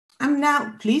I'm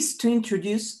now pleased to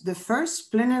introduce the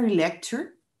first plenary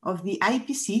lecture of the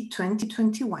IPC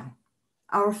 2021.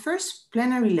 Our first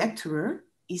plenary lecturer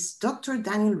is Dr.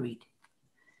 Daniel Reed.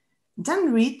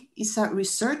 Dan Reed is a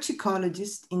research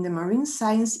ecologist in the Marine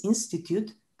Science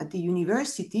Institute at the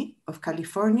University of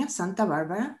California, Santa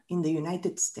Barbara in the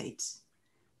United States.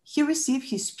 He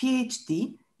received his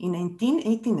PhD in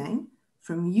 1989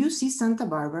 from UC Santa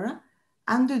Barbara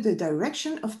under the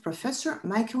direction of Professor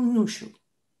Michael Nuschel.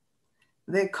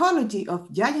 The ecology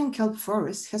of giant kelp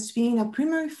forests has been a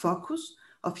primary focus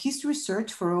of his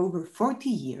research for over 40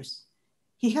 years.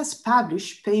 He has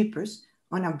published papers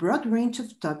on a broad range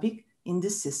of topics in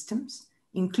these systems,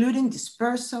 including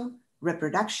dispersal,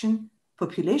 reproduction,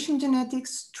 population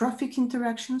genetics, trophic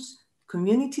interactions,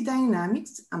 community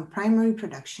dynamics, and primary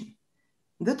production.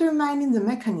 Determining the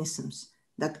mechanisms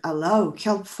that allow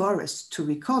kelp forests to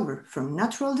recover from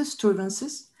natural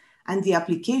disturbances and the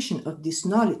application of this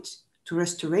knowledge to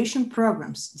restoration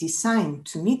programs designed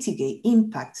to mitigate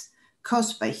impacts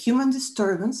caused by human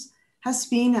disturbance has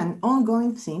been an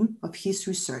ongoing theme of his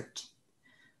research.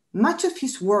 Much of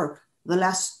his work the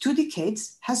last 2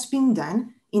 decades has been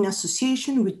done in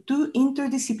association with 2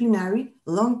 interdisciplinary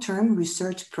long-term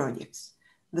research projects,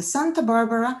 the Santa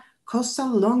Barbara Coastal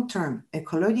Long-Term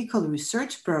Ecological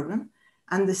Research Program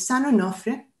and the San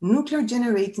Onofre Nuclear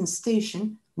Generating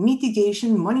Station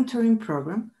Mitigation Monitoring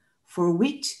Program, for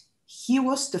which he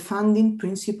was the founding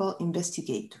principal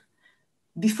investigator.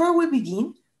 Before we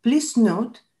begin, please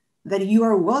note that you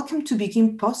are welcome to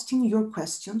begin posting your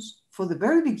questions for the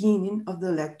very beginning of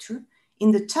the lecture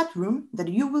in the chat room that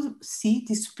you will see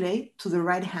displayed to the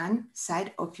right-hand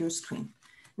side of your screen.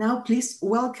 Now, please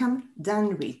welcome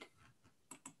Dan Reed.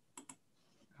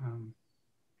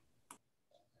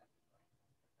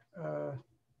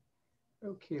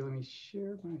 Okay, let me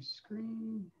share my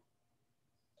screen.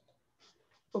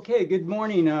 Okay, good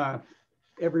morning,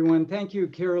 everyone. Thank you,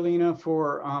 Carolina,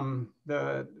 for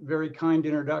the very kind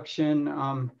introduction.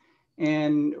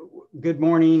 And good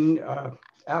morning,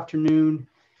 afternoon,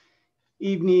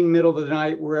 evening, middle of the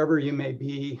night, wherever you may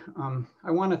be.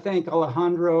 I want to thank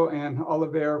Alejandro and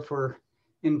Oliver for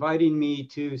inviting me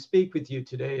to speak with you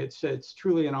today. It's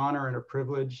truly an honor and a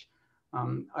privilege.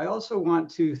 I also want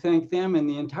to thank them and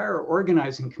the entire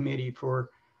organizing committee for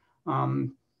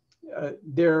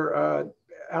their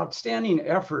outstanding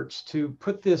efforts to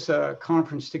put this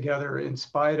conference together in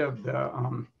spite of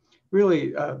the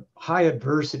really high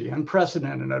adversity,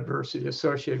 unprecedented adversity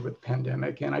associated with the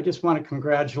pandemic. And I just want to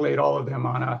congratulate all of them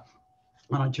on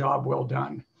a job well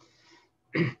done.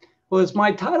 Well, as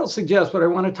my title suggests, what I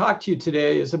want to talk to you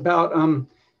today is about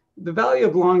the value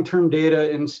of long-term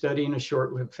data in studying a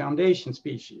short-lived foundation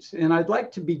species. And I'd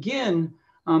like to begin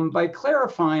by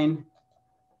clarifying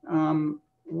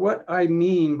what I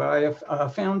mean by a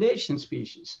foundation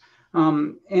species.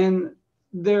 And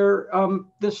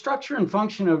the structure and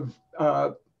function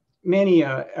of many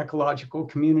ecological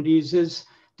communities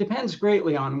depends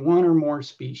greatly on one or more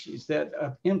species that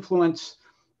influence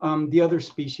the other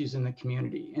species in the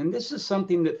community. And this is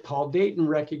something that Paul Dayton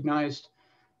recognized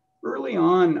early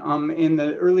on in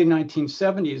the early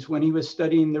 1970s when he was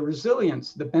studying the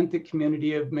resilience, the benthic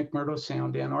community of McMurdo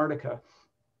Sound, Antarctica.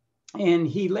 And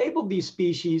he labeled these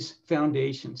species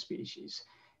foundation species.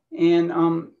 And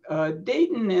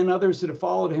Dayton and others that have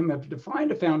followed him have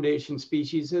defined a foundation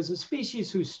species as a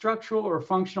species whose structural or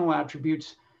functional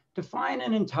attributes define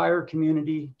an entire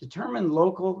community, determine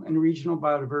local and regional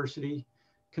biodiversity,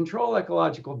 control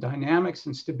ecological dynamics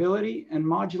and stability, and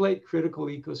modulate critical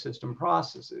ecosystem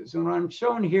processes. And what I'm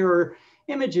showing here are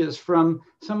images from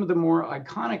some of the more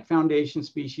iconic foundation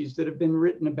species that have been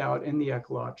written about in the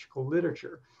ecological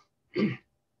literature.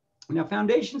 Now,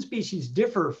 foundation species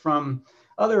differ from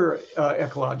other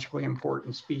ecologically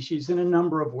important species in a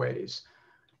number of ways.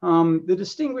 The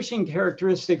distinguishing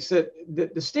characteristics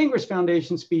that distinguish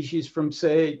foundation species from,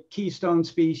 say, keystone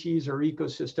species or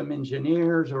ecosystem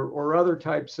engineers or other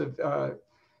types of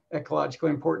ecologically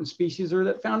important species are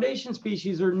that foundation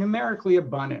species are numerically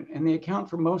abundant and they account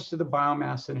for most of the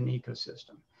biomass in an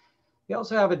ecosystem. They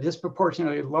also have a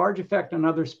disproportionately large effect on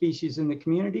other species in the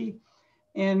community,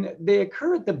 and they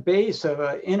occur at the base of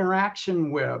an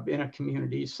interaction web in a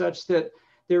community such that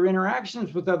their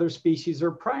interactions with other species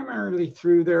are primarily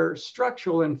through their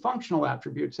structural and functional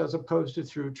attributes as opposed to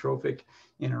through trophic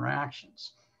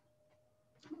interactions.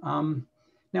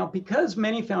 Now, because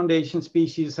many foundation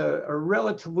species are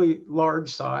relatively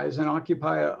large size and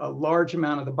occupy a large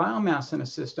amount of the biomass in a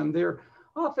system, they're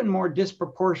often more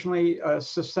disproportionately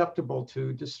susceptible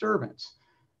to disturbance.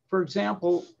 For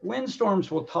example,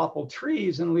 windstorms will topple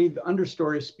trees and leave the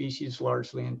understory species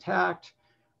largely intact.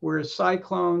 whereas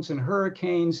cyclones and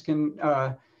hurricanes can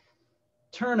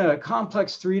turn a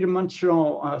complex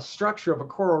three-dimensional structure of a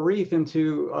coral reef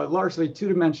into a largely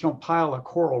two-dimensional pile of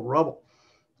coral rubble.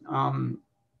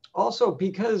 Also,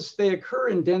 because they occur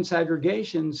in dense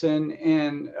aggregations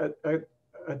and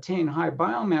attain high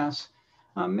biomass,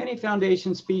 many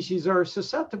foundation species are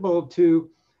susceptible to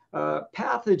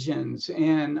pathogens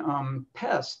and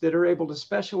pests that are able to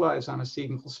specialize on a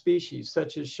single species,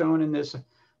 such as shown in this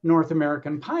North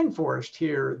American pine forest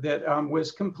here that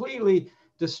was completely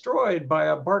destroyed by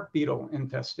a bark beetle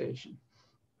infestation.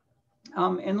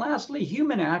 And lastly,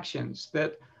 human actions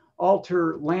that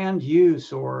alter land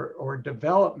use or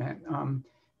development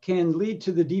can lead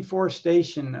to the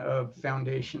deforestation of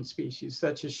foundation species,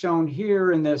 such as shown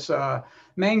here in this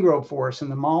mangrove forest in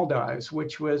the Maldives,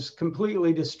 which was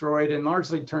completely destroyed and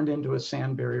largely turned into a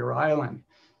sand barrier island.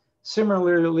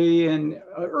 Similarly, in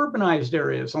urbanized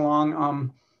areas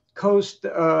along coast,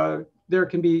 there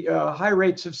can be high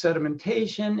rates of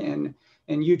sedimentation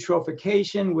and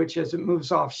eutrophication, which as it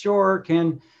moves offshore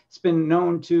it's been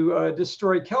known to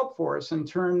destroy kelp forests and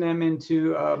turn them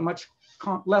into much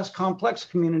less complex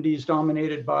communities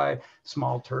dominated by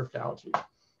small turfed algae.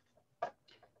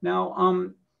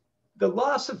 Now, the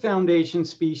loss of foundation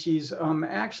species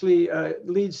actually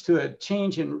leads to a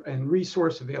change in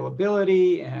resource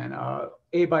availability and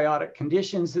abiotic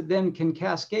conditions that then can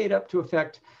cascade up to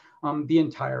affect the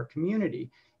entire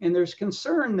community. And there's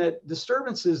concern that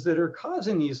disturbances that are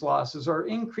causing these losses are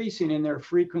increasing in their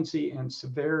frequency and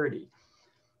severity.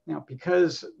 Now,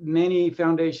 because many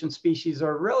foundation species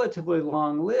are relatively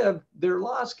long-lived, their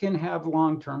loss can have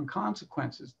long-term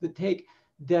consequences that take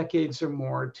decades or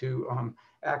more to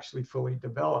actually fully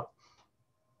develop.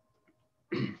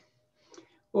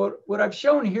 What I've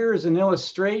shown here is an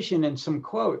illustration and some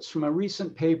quotes from a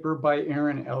recent paper by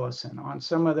Aaron Ellison on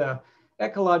some of the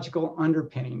ecological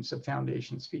underpinnings of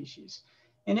foundation species.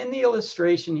 And in the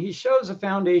illustration, he shows a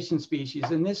foundation species.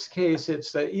 In this case,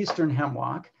 it's the eastern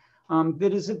hemlock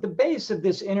that is at the base of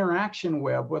this interaction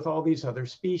web with all these other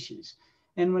species.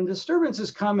 And when disturbances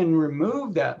come and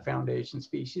remove that foundation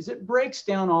species, it breaks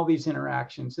down all these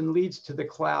interactions and leads to the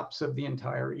collapse of the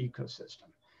entire ecosystem.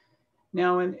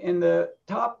 Now, in the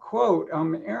top quote,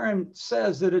 Aaron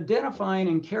says that identifying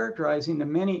and characterizing the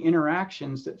many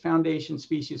interactions that foundation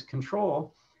species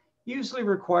control usually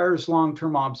requires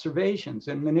long-term observations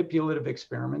and manipulative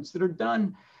experiments that are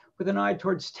done with an eye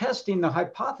towards testing the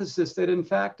hypothesis that in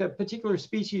fact a particular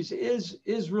species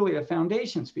is really a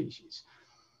foundation species.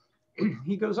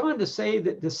 He goes on to say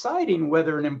that deciding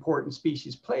whether an important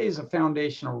species plays a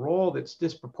foundational role that's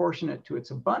disproportionate to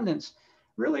its abundance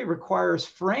really requires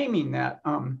framing that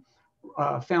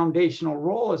foundational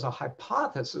role as a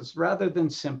hypothesis rather than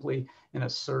simply an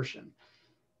assertion.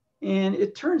 And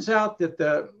it turns out that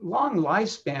the long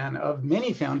lifespan of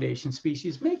many foundation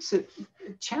species makes it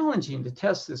challenging to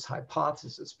test this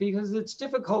hypothesis because it's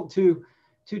difficult to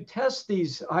test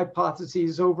these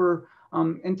hypotheses over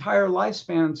entire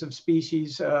lifespans of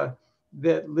species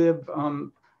that live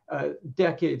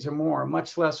decades or more,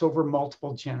 much less over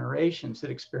multiple generations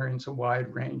that experience a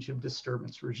wide range of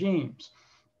disturbance regimes.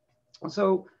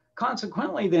 So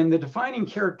consequently then, the defining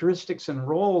characteristics and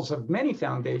roles of many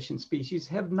foundation species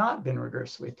have not been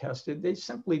rigorously tested. They've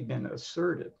simply been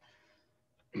asserted.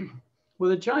 Well,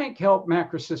 the giant kelp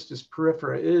Macrocystis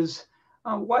porifera is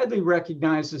widely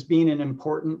recognized as being an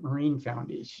important marine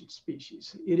foundation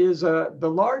species. It is the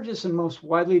largest and most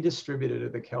widely distributed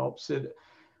of the kelps. It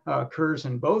occurs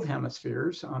in both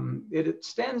hemispheres. It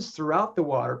extends throughout the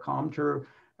water column to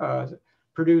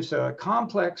produce a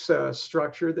complex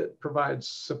structure that provides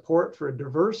support for a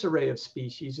diverse array of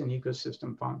species and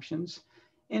ecosystem functions.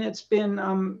 And it's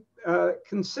been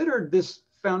considered, this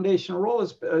foundational role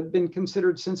has been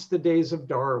considered since the days of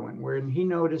Darwin, where he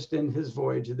noticed in his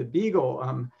Voyage of the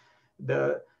Beagle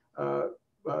the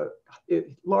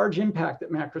large impact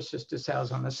that Macrocystis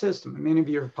has on the system. And many of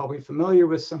you are probably familiar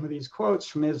with some of these quotes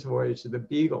from his Voyage of the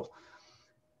Beagle.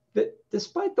 But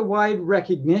despite the wide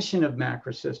recognition of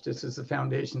Macrocystis as a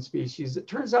foundation species, it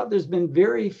turns out there's been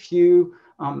very few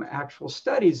actual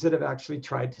studies that have actually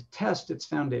tried to test its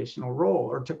foundational role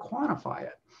or to quantify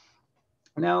it.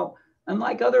 Now,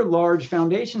 unlike other large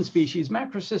foundation species,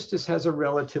 Macrocystis has a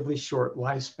relatively short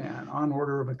lifespan, on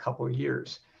order of a couple of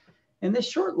years. And this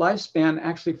short lifespan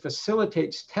actually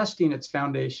facilitates testing its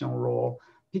foundational role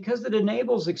because it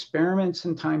enables experiments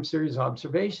and time series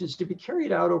observations to be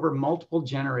carried out over multiple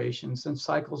generations and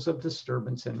cycles of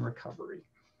disturbance and recovery.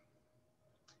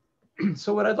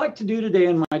 So what I'd like to do today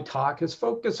in my talk is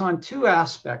focus on two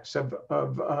aspects of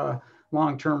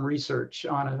long-term research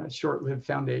on a short-lived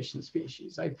foundation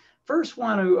species. I first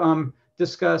want to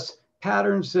discuss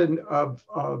patterns of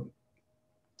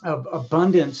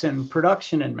abundance and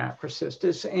production in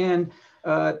macrocystis, and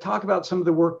talk about some of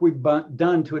the work we've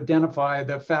done to identify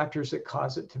the factors that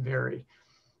cause it to vary.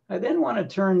 I then want to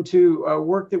turn to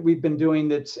work that we've been doing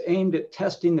that's aimed at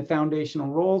testing the foundational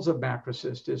roles of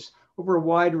macrocystis over a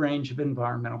wide range of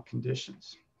environmental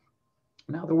conditions.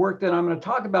 Now, the work that I'm going to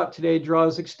talk about today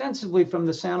draws extensively from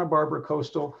the Santa Barbara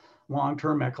Coastal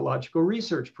Long-Term Ecological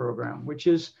Research Program, which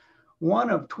is one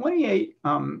of 28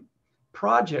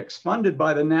 projects funded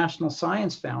by the National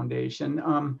Science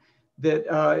Foundation that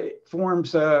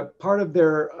forms part of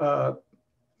their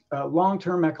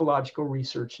long-term ecological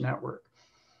research network.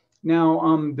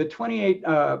 Now, the 28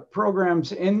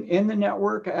 programs in the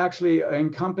network actually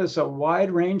encompass a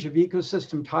wide range of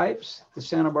ecosystem types. The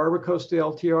Santa Barbara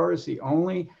Coastal LTR is the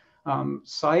only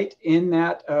site in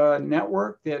that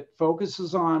network that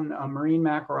focuses on marine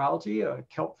macroalgae,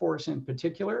 kelp forests in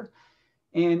particular.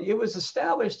 And it was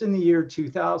established in the year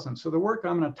 2000. So the work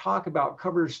I'm going to talk about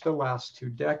covers the last 2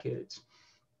 decades.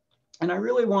 And I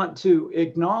really want to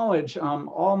acknowledge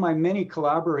all my many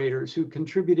collaborators who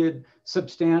contributed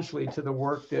substantially to the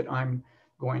work that I'm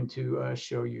going to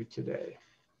show you today.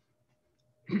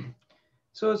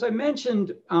 So as I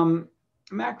mentioned,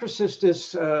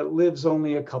 macrocystis lives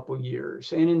only a couple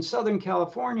years. And in Southern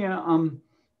California,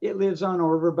 it lives on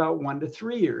over about 1 to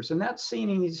 3 years. And that's seen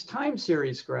in these time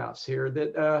series graphs here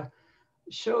that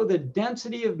show the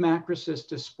density of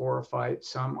macrocystis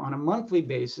sporophytes on a monthly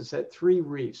basis at 3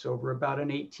 reefs over about an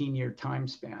 18-year time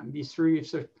span. These 3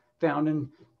 reefs are found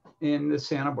in the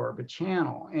Santa Barbara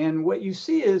Channel. And what you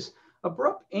see is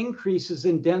abrupt increases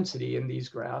in density in these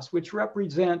graphs, which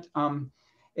represent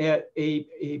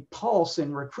a pulse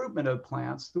in recruitment of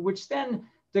plants, which then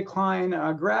decline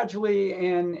gradually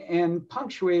and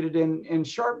punctuated in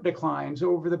sharp declines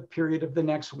over the period of the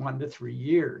next 1 to 3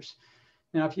 years.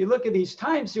 Now, if you look at these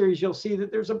time series, you'll see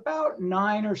that there's about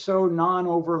 9 or so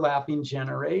non-overlapping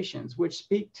generations, which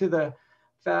speak to the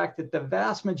fact that the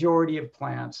vast majority of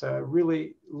plants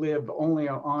really live only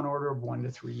on order of 1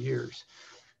 to 3 years.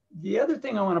 The other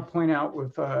thing I want to point out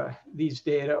with these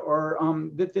data are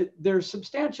that there's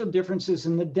substantial differences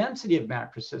in the density of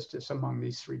macrocystis among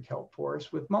these 3 kelp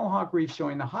forests, with Mohawk Reef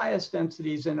showing the highest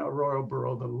densities and Arroyo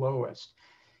Burro the lowest.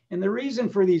 And the reason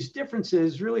for these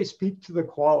differences really speak to the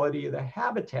quality of the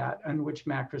habitat in which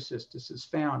macrocystis is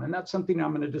found. And that's something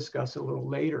I'm going to discuss a little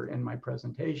later in my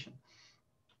presentation.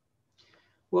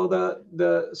 Well,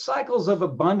 the cycles of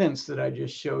abundance that I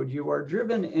just showed you are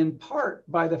driven in part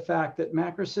by the fact that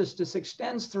macrocystis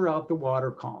extends throughout the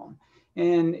water column.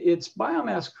 And its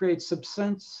biomass creates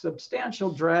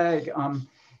substantial drag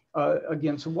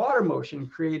against water motion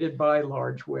created by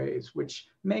large waves, which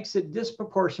makes it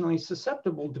disproportionately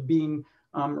susceptible to being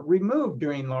removed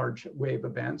during large wave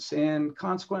events. And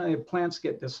consequently, plants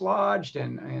get dislodged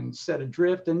and set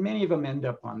adrift, and many of them end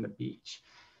up on the beach.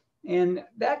 And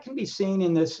that can be seen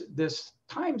in this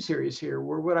time series here,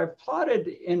 where what I've plotted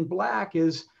in black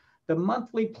is the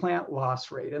monthly plant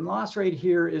loss rate. And loss rate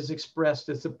here is expressed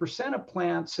as the percent of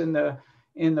plants in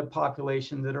the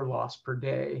population that are lost per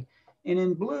day. And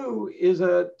in blue is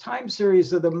a time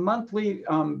series of the monthly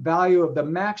value of the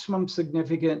maximum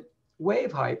significant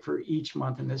wave height for each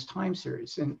month in this time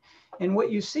series. And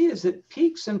what you see is that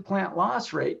peaks in plant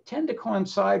loss rate tend to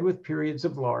coincide with periods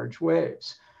of large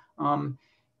waves.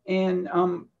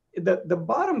 The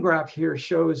bottom graph here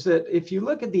shows that if you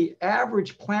look at the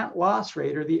average plant loss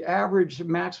rate, or the average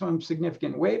maximum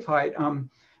significant wave height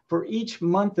for each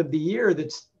month of the year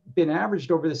that's been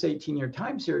averaged over this 18-year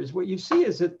time series, what you see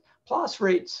is that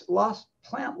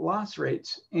plant loss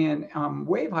rates and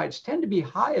wave heights tend to be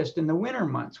highest in the winter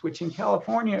months, which in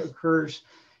California occurs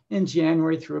in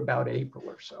January through about April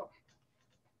or so.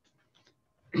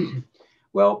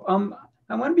 Well,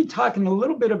 I want to be talking a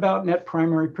little bit about net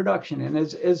primary production. And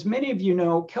as many of you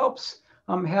know, kelps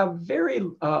have very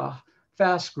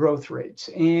fast growth rates.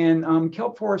 And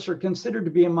kelp forests are considered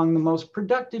to be among the most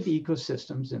productive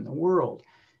ecosystems in the world.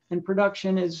 And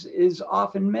production is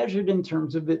often measured in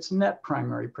terms of its net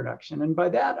primary production. And by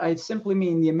that, I simply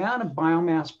mean the amount of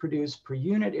biomass produced per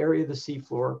unit area of the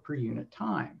seafloor per unit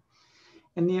time.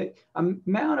 And the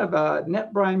amount of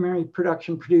net primary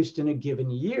production produced in a given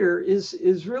year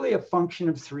is really a function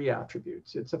of 3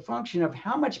 attributes. It's a function of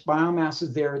how much biomass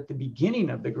is there at the beginning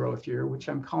of the growth year, which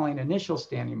I'm calling initial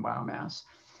standing biomass,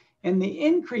 and the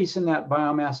increase in that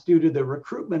biomass due to the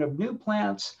recruitment of new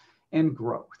plants and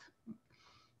growth.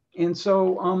 And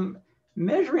so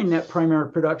measuring net primary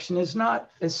production is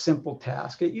not a simple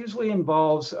task. It usually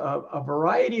involves a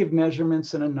variety of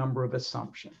measurements and a number of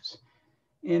assumptions.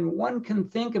 And one can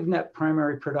think of net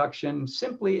primary production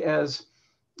simply as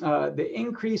the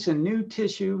increase in new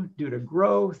tissue due to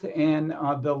growth, and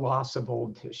the loss of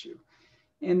old tissue.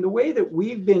 And the way that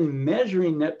we've been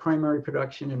measuring net primary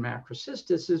production in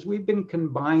macrocystis is we've been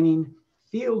combining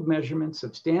field measurements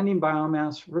of standing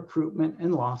biomass, recruitment,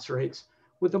 and loss rates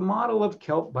with a model of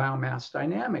kelp biomass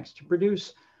dynamics to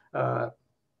produce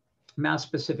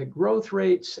mass-specific growth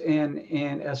rates and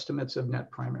estimates of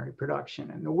net primary production.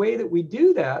 And the way that we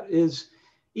do that is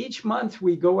each month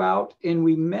we go out and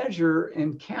we measure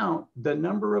and count the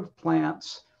number of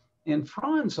plants and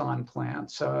fronds on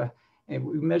plants. And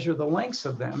we measure the lengths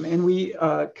of them, and we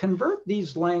convert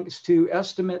these lengths to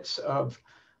estimates of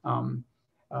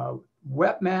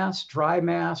wet mass, dry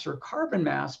mass, or carbon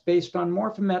mass based on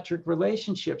morphometric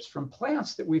relationships from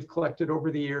plants that we've collected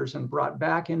over the years and brought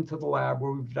back into the lab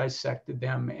where we've dissected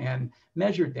them and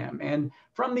measured them. And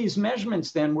from these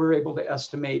measurements, then we're able to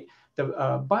estimate the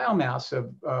biomass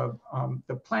of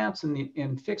the plants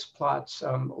in fixed plots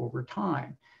over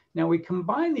time. Now we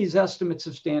combine these estimates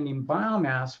of standing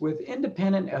biomass with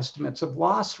independent estimates of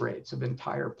loss rates of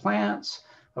entire plants,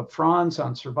 of fronds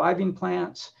on surviving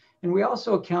plants, and we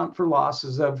also account for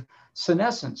losses of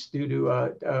senescence due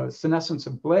to senescence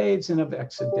of blades and of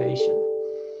exudation.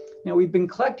 Now we've been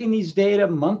collecting these data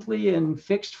monthly in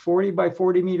fixed 40 by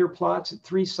 40 meter plots at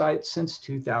 3 sites since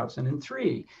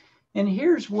 2003. And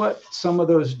here's what some of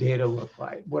those data look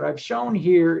like. What I've shown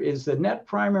here is the net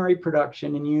primary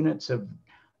production in units of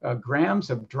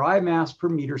grams of dry mass per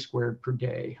meter squared per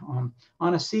day on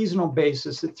a seasonal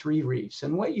basis at 3 reefs.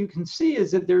 And what you can see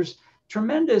is that there's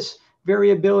tremendous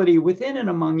variability within and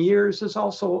among years, as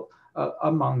also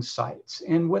among sites.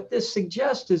 And what this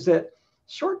suggests is that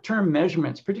short-term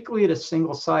measurements, particularly at a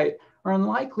single site, are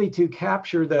unlikely to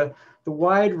capture the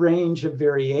wide range of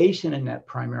variation in net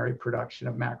primary production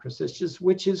of macrocystis,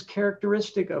 which is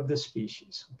characteristic of the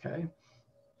species, okay?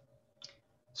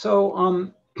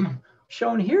 So,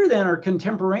 shown here then are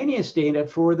contemporaneous data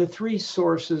for the 3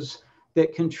 sources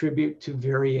that contribute to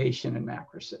variation in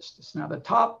macrocystis. Now the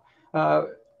top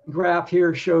graph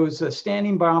here shows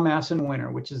standing biomass in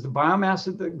winter, which is the biomass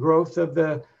at the growth of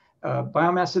the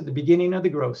biomass at the beginning of the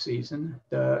growth season.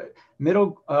 The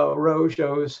middle row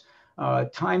shows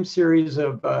time series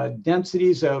of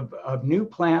densities of new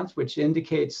plants, which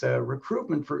indicates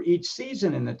recruitment for each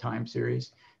season in the time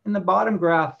series. And the bottom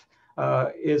graph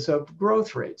is of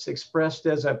growth rates expressed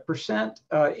as a percent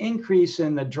increase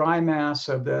in the dry mass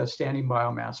of the standing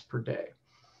biomass per day.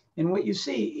 And what you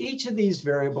see, each of these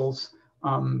variables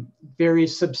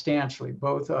varies substantially,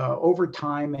 both over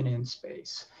time and in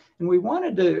space. And we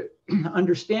wanted to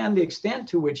understand the extent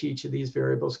to which each of these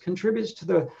variables contributes to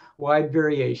the wide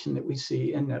variation that we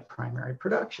see in net primary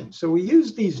production. So we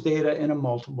use these data in a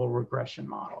multiple regression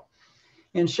model.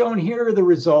 And shown here are the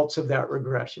results of that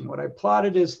regression. What I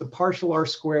plotted is the partial R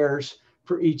squares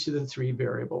for each of the 3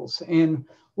 variables. And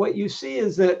what you see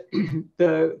is that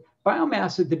the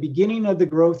biomass at the beginning of the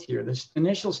growth year, this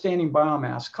initial standing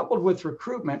biomass coupled with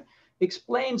recruitment,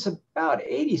 explains about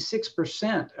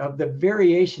 86% of the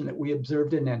variation that we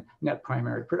observed in net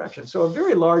primary production. So a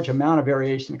very large amount of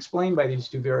variation explained by these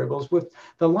 2 variables, with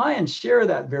the lion's share of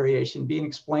that variation being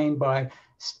explained by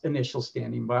initial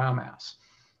standing biomass.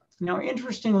 Now,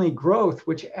 interestingly, growth,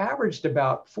 which averaged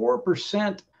about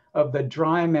 4% of the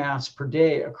dry mass per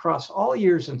day across all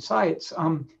years and sites,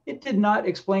 it did not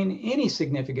explain any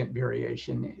significant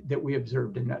variation that we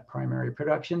observed in net primary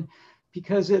production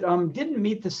because it didn't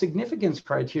meet the significance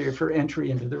criteria for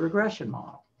entry into the regression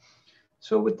model.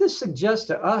 So what this suggests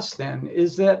to us then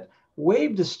is that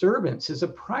wave disturbance is a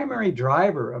primary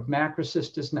driver of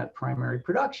macrocystis net primary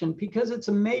production because it's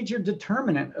a major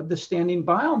determinant of the standing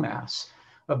biomass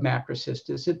of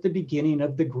macrocystis at the beginning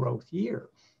of the growth year.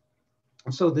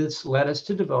 So this led us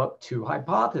to develop 2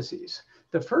 hypotheses.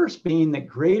 The first being that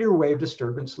greater wave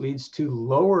disturbance leads to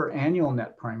lower annual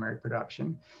net primary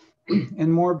production,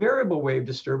 and more variable wave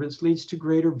disturbance leads to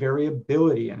greater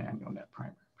variability in annual net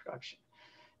primary production.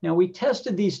 Now we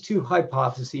tested these 2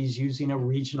 hypotheses using a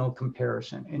regional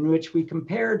comparison in which we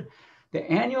compared the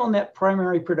annual net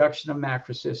primary production of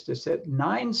macrocystis at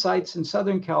 9 sites in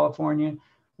Southern California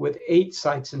with 8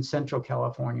 sites in Central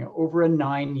California over a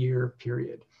 9-year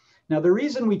period. Now, the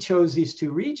reason we chose these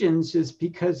 2 regions is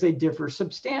because they differ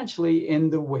substantially in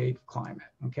the wave climate,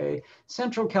 okay?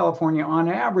 Central California, on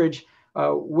average,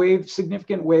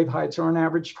 significant wave heights are on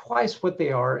average twice what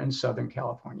they are in Southern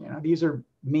California. Now, these are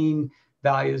mean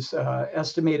values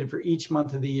estimated for each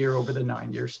month of the year over the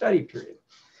 9-year study period.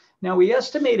 Now, we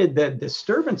estimated the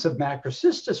disturbance of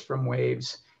macrocystis from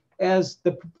waves as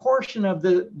the proportion of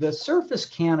the surface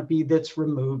canopy that's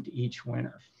removed each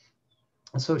winter.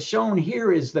 So shown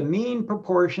here is the mean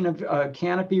proportion of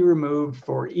canopy removed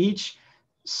for each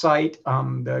site,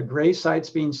 the gray sites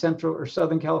being Central or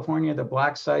Southern California, the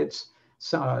black sites,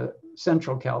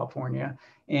 Central California.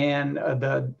 And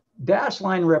the dashed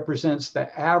line represents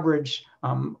the average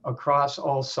across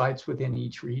all sites within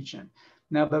each region.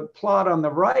 Now the plot on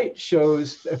the right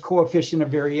shows a coefficient of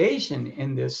variation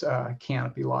in this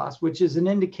canopy loss, which is an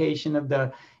indication of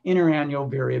the interannual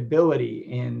variability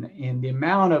in the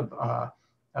amount of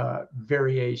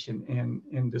variation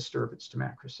in disturbance to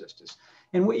macrocystis.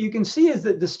 And what you can see is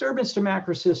that disturbance to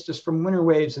macrocystis from winter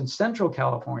waves in Central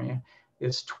California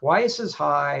is twice as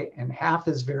high and half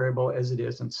as variable as it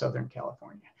is in Southern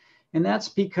California. And that's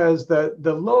because the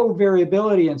low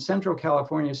variability in Central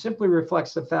California simply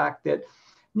reflects the fact that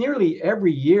nearly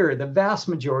every year, the vast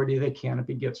majority of the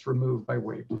canopy gets removed by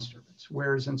wave disturbance,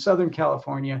 whereas in Southern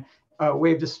California,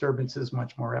 wave disturbance is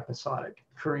much more episodic,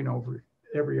 occurring over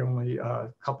every only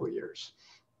couple of years.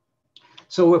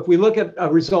 So if we look at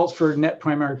results for net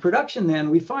primary production, then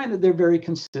we find that they're very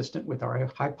consistent with our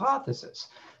hypothesis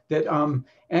that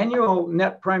annual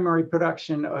net primary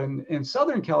production in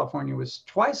Southern California was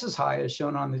twice as high as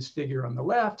shown on this figure on the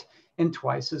left and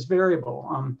twice as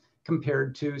variable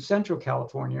compared to Central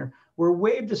California, where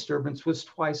wave disturbance was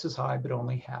twice as high, but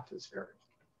only half as variable.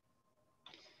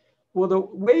 Well, the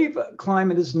wave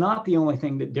climate is not the only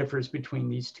thing that differs between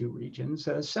these two regions.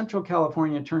 Central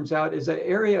California, turns out, is an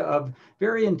area of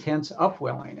very intense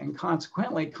upwelling, and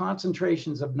consequently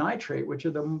concentrations of nitrate, which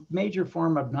are the major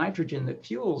form of nitrogen that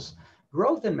fuels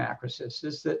growth in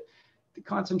macrocystis, that the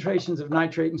concentrations of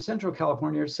nitrate in Central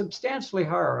California are substantially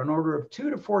higher, an order of 2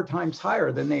 to 4 times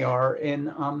higher than they are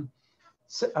in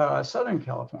Southern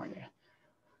California.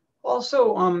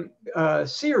 Also,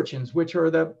 sea urchins, which are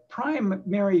the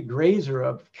primary grazer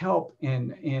of kelp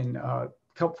in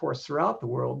kelp forests throughout the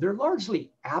world, they're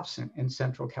largely absent in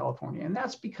Central California. And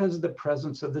that's because of the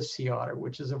presence of the sea otter,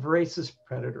 which is a voracious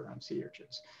predator on sea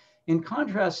urchins. In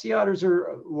contrast, sea otters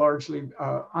are largely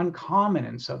uncommon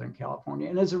in Southern California.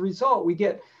 And as a result, we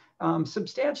get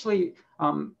substantially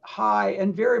high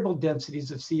and variable densities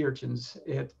of sea urchins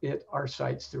at our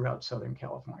sites throughout Southern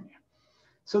California.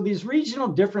 So these regional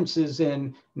differences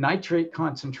in nitrate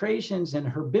concentrations and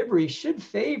herbivory should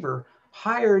favor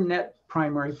higher net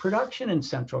primary production in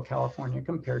Central California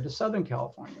compared to Southern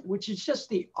California, which is just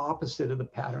the opposite of the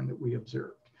pattern that we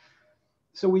observed.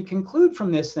 So we conclude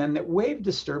from this then that wave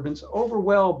disturbance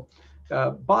overwhelmed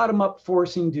bottom-up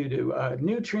forcing due to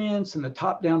nutrients and the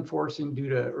top-down forcing due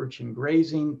to urchin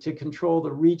grazing to control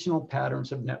the regional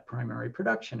patterns of net primary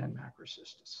production in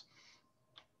macrocystis.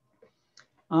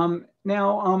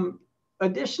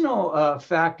 Additional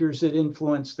factors that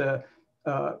influence the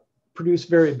produce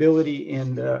variability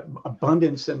in the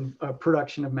abundance and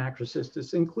production of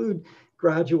macrocystis include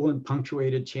gradual and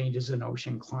punctuated changes in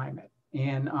ocean climate.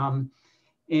 And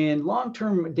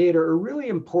long-term data are really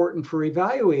important for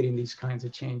evaluating these kinds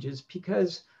of changes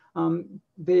because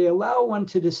they allow one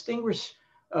to distinguish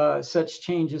such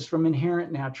changes from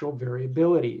inherent natural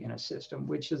variability in a system,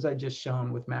 which, as I just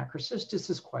shown with macrocystis,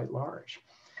 is quite large.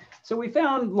 So we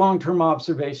found long-term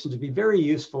observations to be very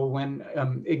useful when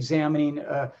examining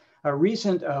a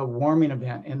recent warming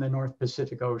event in the North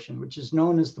Pacific Ocean, which is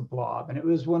known as the blob. And it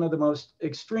was one of the most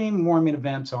extreme warming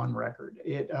events on record.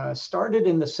 It started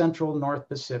in the central North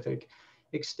Pacific,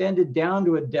 extended down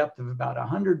to a depth of about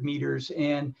 100 meters,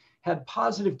 and had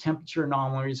positive temperature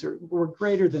anomalies that were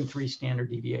greater than 3 standard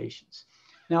deviations.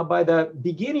 Now, by the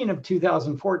beginning of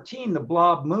 2014, the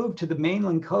blob moved to the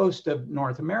mainland coast of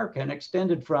North America and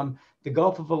extended from the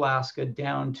Gulf of Alaska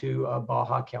down to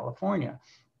Baja California.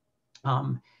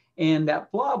 And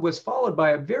that blob was followed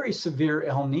by a very severe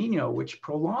El Nino, which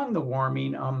prolonged the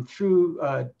warming through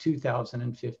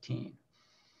 2015.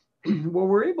 Well,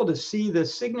 we're able to see the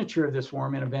signature of this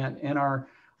warming event in our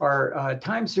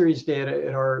time series data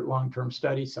at our long-term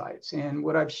study sites. And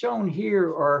what I've shown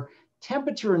here are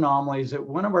temperature anomalies at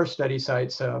one of our study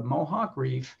sites, Mohawk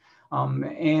Reef,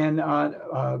 and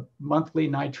monthly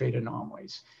nitrate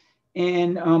anomalies.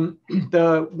 And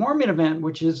the warming event,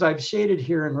 which is I've shaded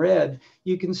here in red,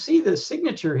 you can see the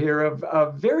signature here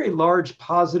of very large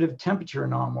positive temperature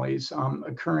anomalies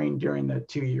occurring during the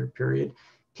 2-year period,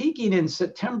 peaking in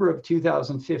September of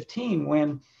 2015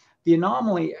 when the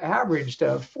anomaly averaged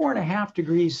 4.5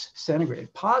 degrees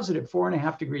centigrade, positive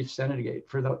 4.5 degrees centigrade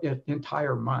for the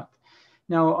entire month.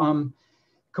 Now,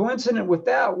 coincident with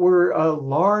that were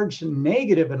large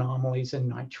negative anomalies in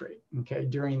nitrate, okay,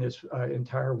 during this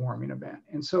entire warming event.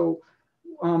 And so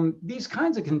these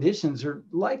kinds of conditions are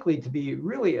likely to be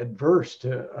really adverse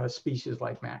to a species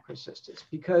like macrocystis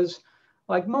because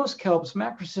like most kelps,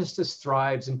 Macrocystis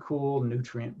thrives in cool,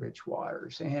 nutrient-rich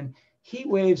waters, and heat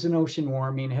waves and ocean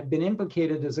warming have been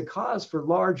implicated as a cause for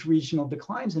large regional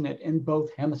declines in it in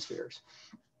both hemispheres.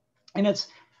 And it's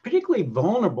particularly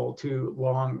vulnerable to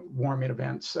long warming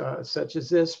events such as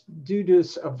this due to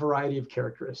a variety of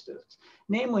characteristics,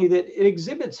 namely that it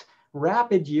exhibits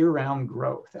rapid year-round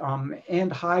growth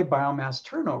and high biomass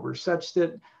turnover, such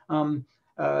that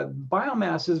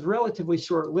biomass is relatively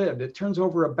short-lived. It turns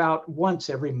over about once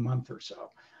every month or so.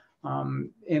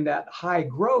 And that high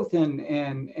growth and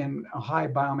a high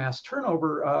biomass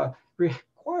turnover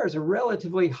requires a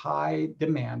relatively high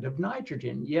demand of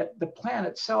nitrogen, yet the plant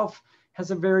itself has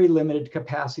a very limited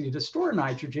capacity to store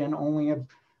nitrogen, only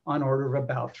on order of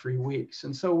about 3 weeks.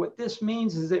 And so what this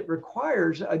means is it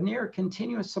requires a near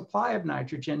continuous supply of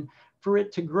nitrogen for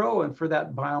it to grow and for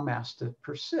that biomass to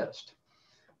persist.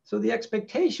 So the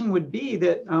expectation would be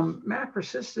that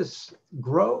Macrocystis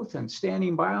growth and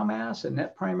standing biomass and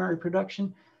net primary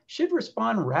production should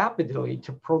respond rapidly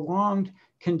to prolonged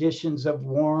conditions of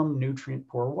warm,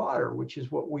 nutrient-poor water, which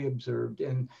is what we observed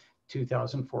in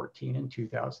 2014 and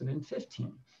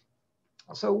 2015.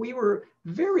 So we were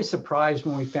very surprised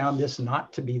when we found this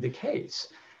not to be the case.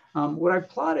 What I've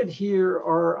plotted here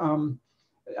are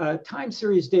time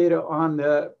series data on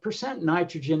the percent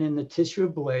nitrogen in the tissue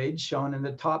of blades, shown in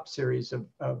the top series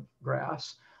of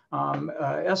graphs,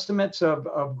 estimates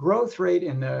of growth rate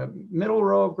in the middle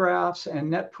row of graphs, and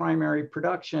net primary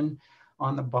production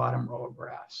on the bottom row of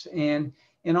graphs. And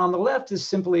on the left is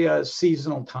simply a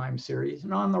seasonal time series.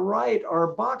 And on the right are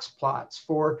box plots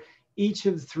for each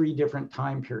of the 3 different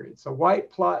time periods. The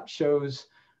white plot shows,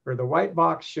 or the white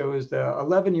box shows the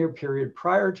 11-year period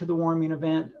prior to the warming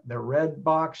event. The red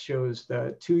box shows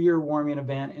the 2-year warming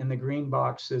event, and the green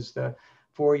box is the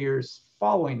 4 years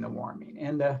following the warming.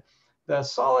 And the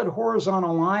solid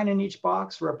horizontal line in each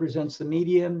box represents the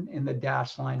median, and the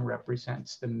dashed line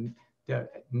represents the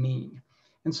mean.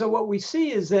 And so what we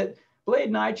see is that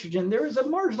blade nitrogen, there is a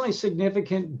marginally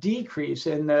significant decrease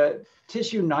in the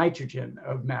tissue nitrogen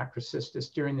of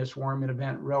Macrocystis during this warming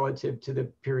event relative to the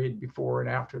period before and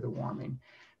after the warming.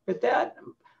 But that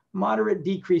moderate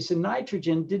decrease in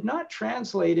nitrogen did not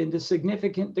translate into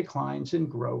significant declines in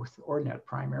growth or net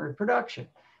primary production,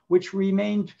 which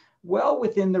remained well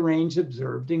within the range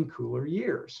observed in cooler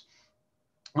years.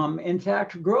 In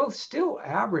fact, growth still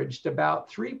averaged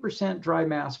about 3% dry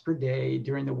mass per day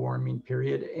during the warming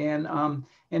period, and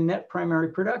net primary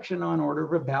production on order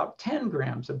of about 10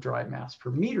 grams of dry mass per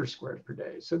meter squared per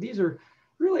day. So these are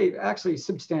really actually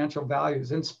substantial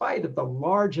values in spite of the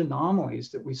large anomalies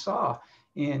that we saw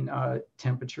in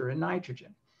temperature and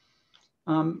nitrogen.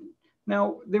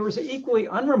 Now, there was an equally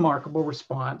unremarkable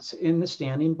response in the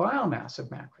standing biomass of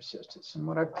Macrocystis. And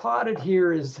what I've plotted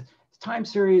here is time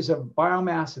series of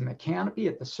biomass in the canopy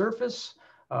at the surface,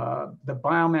 the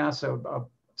biomass of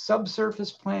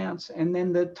subsurface plants, and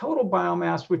then the total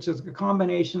biomass, which is a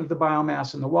combination of the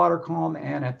biomass in the water column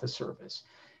and at the surface.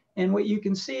 And what you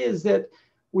can see is that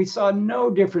we saw no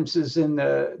differences in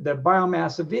the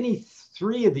biomass of any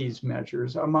 3 of these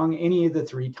measures among any of the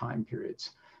 3 time periods.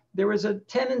 There was a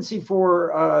tendency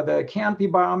for the canopy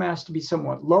biomass to be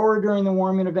somewhat lower during the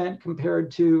warming event compared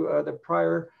to the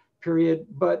prior period,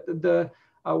 but the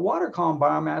water column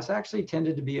biomass actually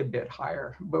tended to be a bit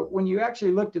higher. But when you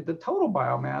actually looked at the total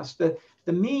biomass,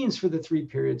 the means for the 3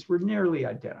 periods were nearly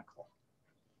identical.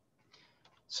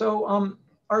 So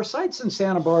our sites in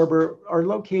Santa Barbara are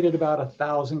located about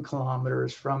 1,000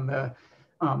 kilometers from the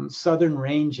southern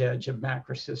range edge of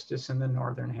Macrocystis in the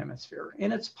northern hemisphere.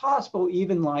 And it's possible,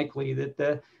 even likely, that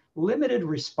the limited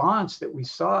response that we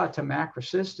saw to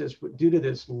Macrocystis due to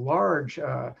this large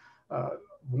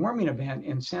warming event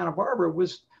in Santa Barbara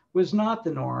was not the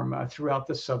norm throughout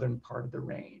the southern part of the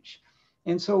range.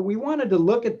 And so we wanted to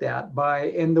look at that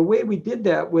and the way we did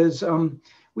that was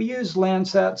we used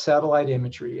Landsat satellite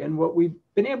imagery. And what we've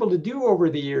been able to do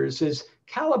over the years is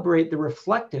calibrate the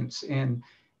reflectance in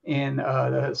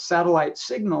the satellite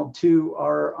signal to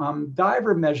our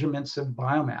diver measurements of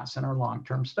biomass in our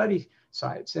long-term study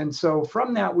sites. And so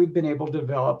from that, we've been able to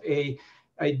develop a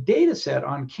data set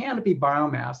on canopy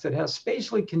biomass that has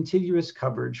spatially contiguous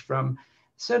coverage from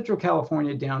Central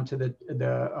California down to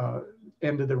the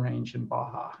end of the range in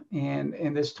Baja.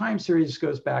 And this time series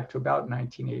goes back to about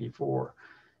 1984.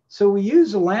 So we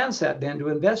use the Landsat then to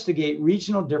investigate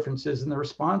regional differences in the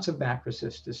response of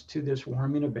Macrocystis to this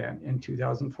warming event in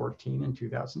 2014 and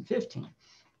 2015.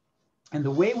 And the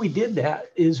way we did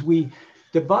that is we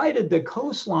divided the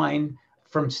coastline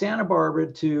from Santa Barbara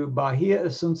to Bahia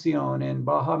Asuncion in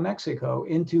Baja, Mexico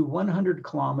into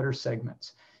 100-kilometer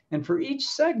segments. And for each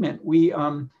segment, we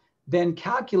then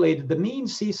calculated the mean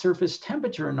sea surface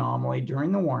temperature anomaly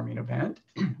during the warming event.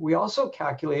 We also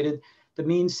calculated the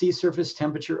mean sea surface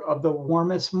temperature of the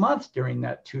warmest month during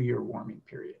that 2-year warming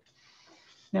period.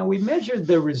 Now we measured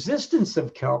the resistance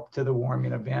of kelp to the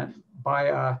warming event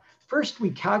by, first we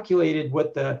calculated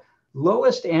what the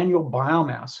lowest annual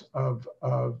biomass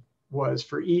was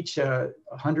for each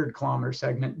 100-kilometer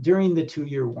segment during the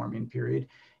 2-year warming period.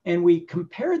 And we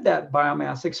compared that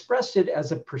biomass, expressed it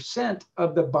as a percent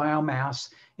of the biomass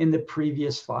in the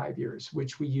previous 5 years,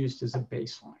 which we used as a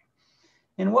baseline.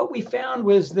 And what we found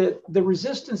was that the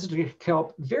resistance to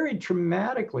kelp varied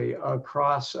dramatically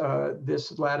across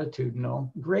this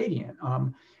latitudinal gradient,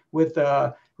 with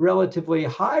relatively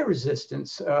high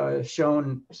resistance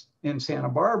shown in Santa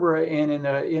Barbara and in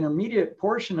the intermediate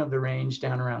portion of the range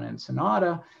down around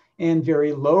Ensenada, and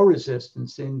very low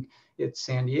resistance in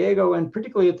San Diego, and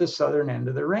particularly at the southern end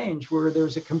of the range where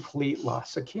there's a complete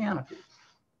loss of canopy.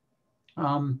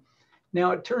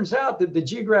 Now, it turns out that the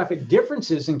geographic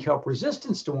differences in kelp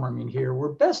resistance to warming here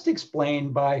were best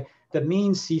explained by the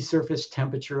mean sea surface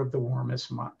temperature of the warmest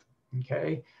month,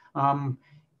 okay?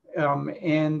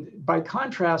 And by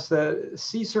contrast, the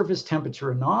sea surface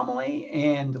temperature anomaly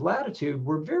and latitude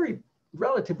were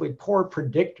relatively poor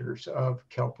predictors of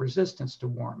kelp resistance to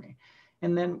warming.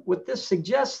 And then what this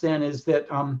suggests then is that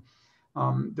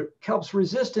the kelp's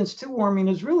resistance to warming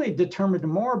is really determined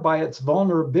more by its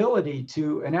vulnerability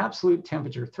to an absolute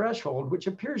temperature threshold, which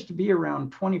appears to be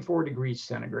around 24 degrees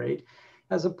centigrade,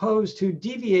 as opposed to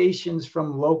deviations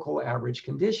from local average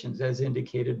conditions, as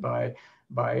indicated by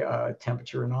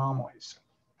temperature anomalies.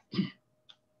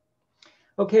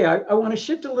 Okay, I want to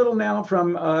shift a little now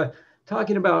from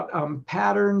talking about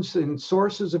patterns and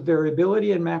sources of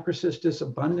variability in macrocystis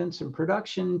abundance and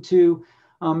production to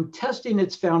testing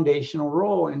its foundational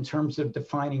role in terms of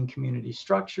defining community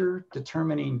structure,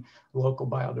 determining local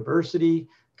biodiversity,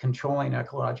 controlling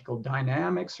ecological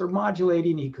dynamics, or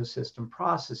modulating ecosystem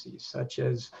processes, such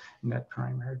as net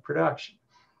primary production.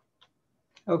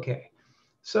 Okay,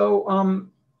 so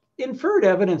inferred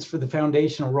evidence for the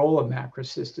foundational role of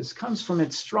macrocystis comes from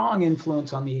its strong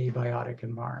influence on the abiotic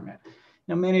environment.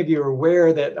 Now, many of you are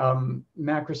aware that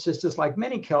macrocystis, like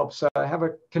many kelps,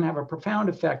 can have a profound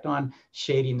effect on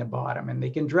shading the bottom, and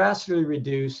they can drastically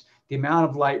reduce the amount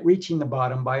of light reaching the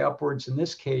bottom by upwards, in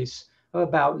this case, of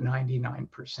about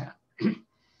 99%.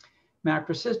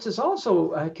 Macrocystis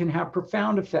also can have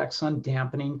profound effects on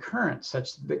dampening currents,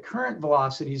 such that the current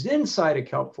velocities inside a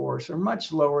kelp forest are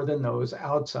much lower than those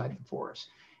outside the forest.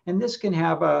 And this can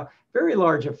have very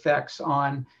large effects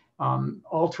on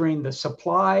altering the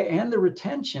supply and the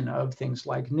retention of things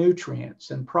like nutrients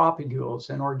and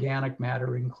propagules and organic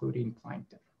matter, including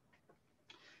plankton.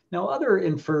 Now, other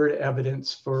inferred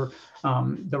evidence for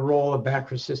the role of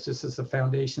macrocystis as a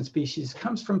foundation species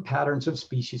comes from patterns of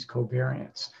species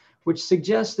covariance, which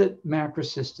suggests that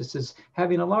macrocystis is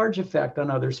having a large effect on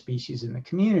other species in the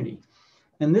community.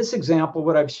 In this example,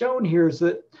 what I've shown here is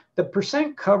that the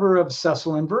percent cover of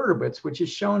sessile invertebrates, which is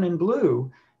shown in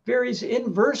blue, varies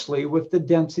inversely with the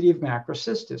density of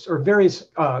macrocystis, or varies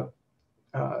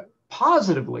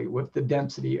positively with the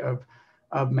density of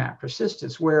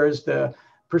macrocystis, whereas the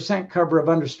percent cover of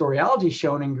understory algae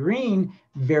shown in green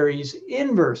varies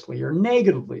inversely or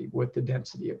negatively with the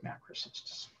density of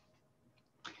macrocystis.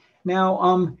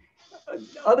 Now,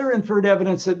 other inferred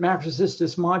evidence that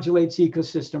macrocystis modulates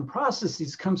ecosystem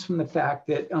processes comes from the fact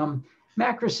that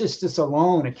macrocystis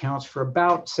alone accounts for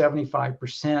about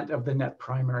 75% of the net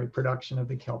primary production of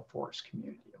the kelp forest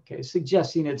community, okay,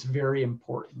 suggesting it's very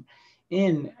important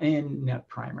in net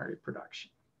primary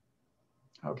production.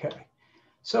 Okay,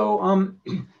 so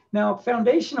now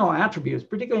foundational attributes,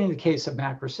 particularly in the case of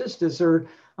macrocystis, are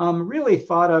really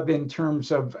thought of in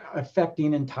terms of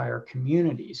affecting entire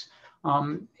communities.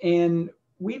 And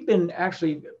we've been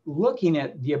actually looking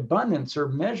at the abundance or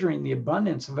measuring the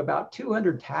abundance of about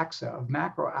 200 taxa of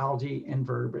macroalgae,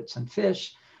 invertebrates, and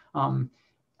fish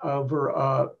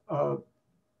over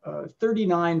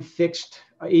 39 fixed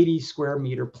 80 square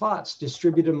meter plots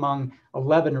distributed among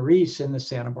 11 reefs in the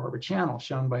Santa Barbara Channel,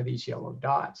 shown by these yellow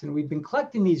dots. And we've been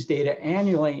collecting these data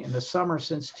annually in the summer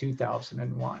since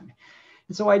 2001.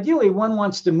 And so ideally, one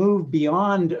wants to move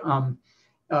beyond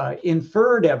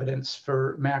inferred evidence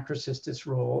for macrocystis'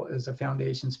 role as a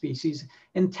foundation species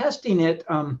and testing it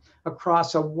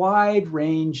across a wide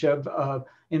range of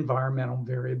environmental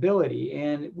variability.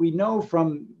 And we know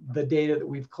from the data that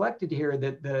we've collected here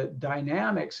that the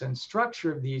dynamics and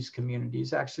structure of these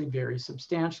communities actually vary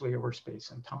substantially over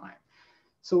space and time.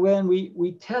 So when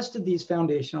we tested these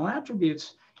foundational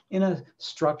attributes in a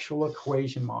structural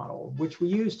equation model, which we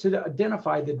use to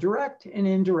identify the direct and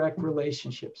indirect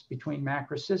relationships between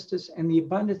macrocystis and the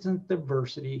abundance and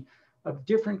diversity of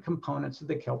different components of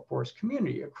the kelp forest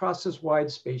community across this wide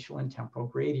spatial and temporal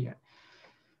gradient.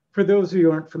 For those of you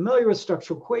who aren't familiar with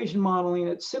structural equation modeling,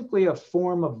 it's simply a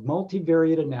form of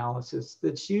multivariate analysis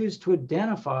that's used to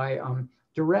identify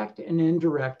direct and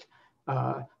indirect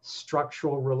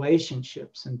structural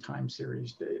relationships in time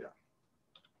series data.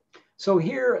 So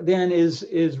here then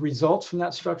is results from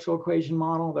that structural equation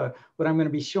model. What I'm going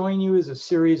to be showing you is a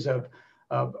series of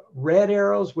red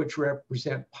arrows, which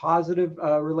represent positive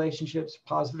relationships,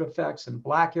 positive effects, and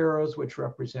black arrows, which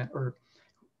represent, or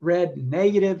red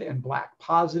negative and black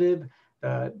positive.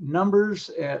 The numbers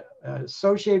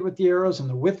associated with the arrows and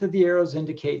the width of the arrows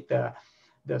indicate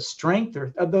the strength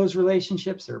of those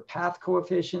relationships, their path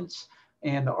coefficients,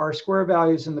 and the R-square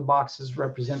values in the boxes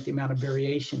represent the amount of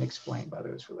variation explained by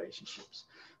those relationships.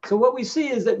 So what we see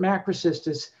is that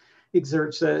macrocystis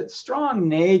exerts a strong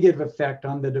negative effect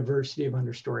on the diversity of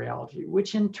understory algae,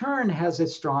 which in turn has a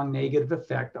strong negative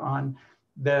effect on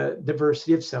the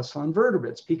diversity of sessile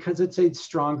invertebrates because it's a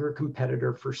stronger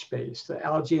competitor for space. The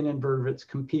algae and invertebrates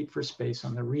compete for space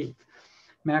on the reef.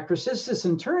 Macrocystis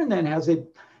in turn then has a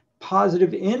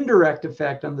positive indirect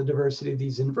effect on the diversity of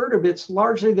these invertebrates,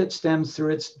 largely that stems through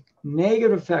its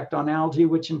negative effect on algae,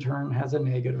 which in turn has a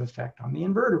negative effect on the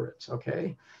invertebrates,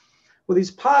 okay? Well, these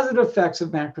positive effects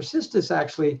of macrocystis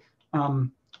actually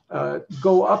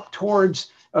go up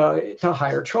towards to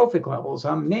higher trophic levels,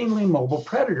 namely mobile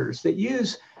predators that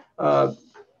use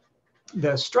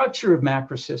the structure of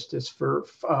macrocystis for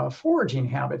foraging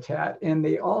habitat, and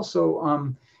they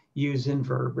also use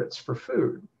invertebrates for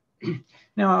food.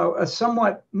 Now, a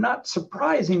somewhat not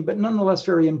surprising, but nonetheless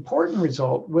very important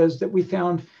result was that we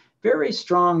found very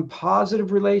strong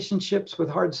positive relationships with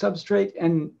hard substrate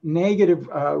and negative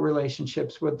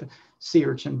relationships with sea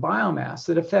urchin biomass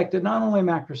that affected not only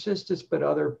macrocystis, but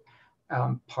other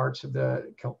parts of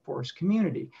the kelp forest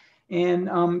community.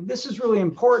 And this is really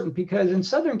important because in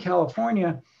Southern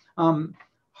California,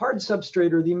 hard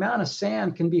substrate or the amount of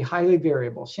sand can be highly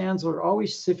variable. Sands are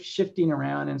always shifting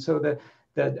around, and so the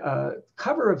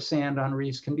cover of sand on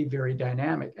reefs can be very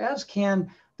dynamic, as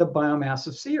can the biomass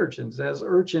of sea urchins, as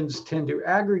urchins tend to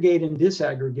aggregate and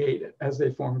disaggregate as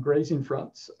they form grazing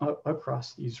fronts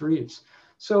across these reefs.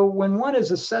 So when one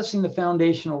is assessing the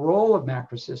foundational role of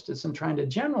macrocystis and trying to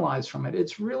generalize from it,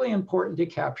 it's really important to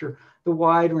capture the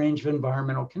wide range of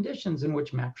environmental conditions in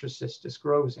which macrocystis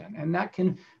grows in. And that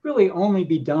can really only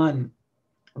be done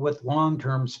with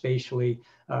long-term spatially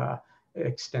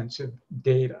extensive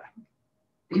data.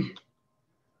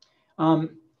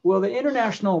 Well, the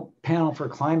International Panel for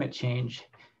Climate Change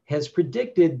has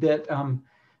predicted that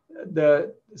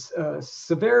the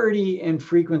severity and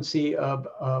frequency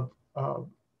of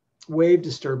wave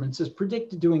disturbance is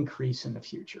predicted to increase in the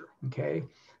future, okay?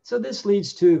 So this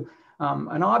leads to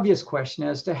an obvious question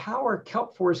as to how are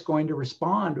kelp forests going to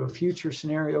respond to a future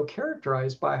scenario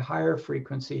characterized by a higher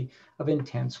frequency of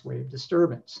intense wave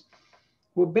disturbance?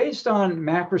 Well, based on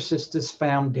macrocystis'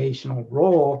 foundational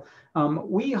role,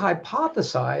 we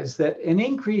hypothesize that an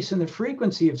increase in the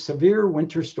frequency of severe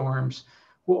winter storms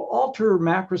will alter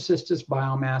macrocystis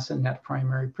biomass and net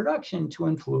primary production to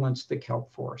influence the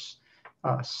kelp forest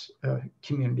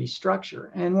community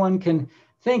structure. And one can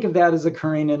think of that as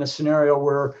occurring in a scenario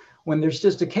where when there's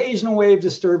just occasional wave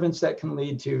disturbance that can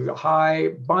lead to high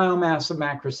biomass of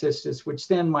macrocystis, which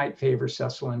then might favor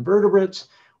sessile invertebrates,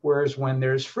 whereas when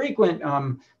there's frequent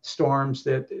storms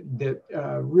that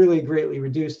really greatly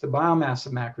reduce the biomass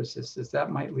of macrocystis, that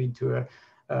might lead to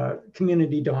a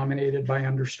community dominated by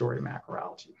understory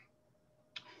macroalgae.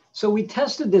 So we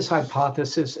tested this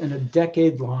hypothesis in a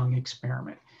decade-long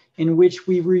experiment in which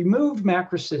we removed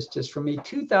macrocystis from a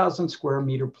 2,000 square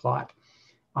meter plot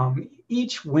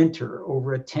each winter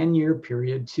over a 10-year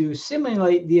period to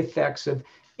simulate the effects of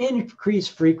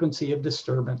increased frequency of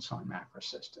disturbance on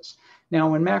macrocystis. Now,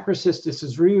 when macrocystis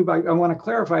is removed, I want to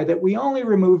clarify that we only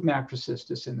remove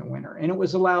macrocystis in the winter, and it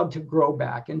was allowed to grow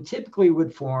back and typically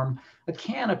would form a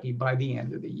canopy by the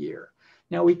end of the year.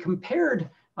 Now, we compared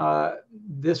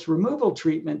this removal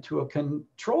treatment to a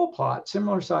control plot,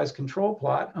 similar size control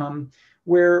plot,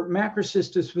 where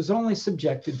macrocystis was only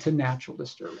subjected to natural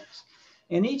disturbance.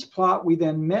 In each plot, we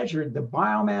then measured the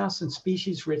biomass and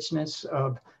species richness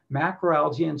of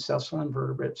macroalgae and sessile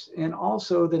invertebrates, and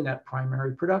also the net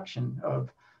primary production of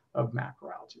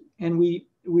macroalgae. And we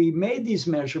made these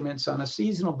measurements on a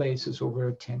seasonal basis over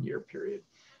a 10-year period.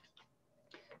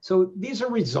 So these are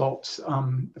results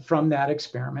from that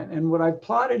experiment. And what I've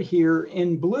plotted here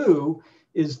in blue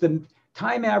is the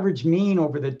time average mean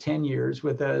over the 10 years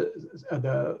with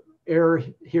the error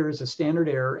here is a standard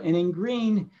error. And in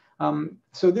green,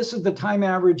 so this is the time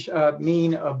average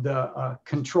mean of the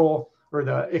control or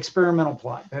the experimental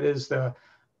plot. That is a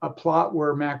plot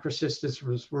where macrocystis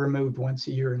was removed once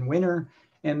a year in winter.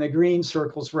 And the green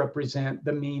circles represent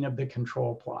the mean of the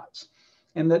control plots.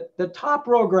 And the top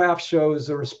row graph shows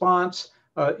the response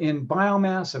in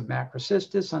biomass of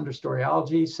macrocystis, understory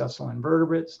algae, sessile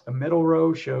invertebrates. The middle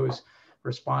row shows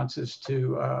responses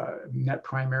to net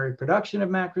primary production of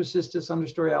macrocystis,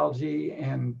 understory algae,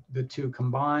 and the two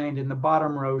combined. And the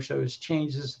bottom row shows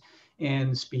changes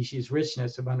in species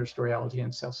richness of understory algae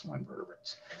and sessile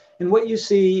invertebrates. And what you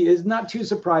see is not too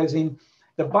surprising.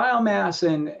 The biomass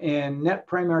and net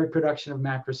primary production of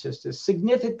macrocystis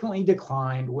significantly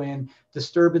declined when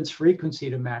disturbance frequency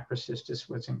to macrocystis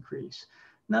was increased.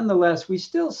 Nonetheless, we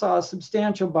still saw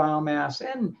substantial biomass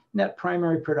and net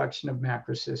primary production of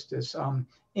macrocystis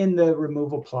in the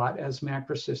removal plot as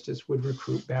macrocystis would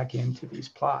recruit back into these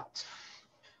plots.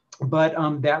 But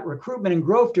that recruitment and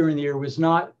growth during the year was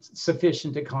not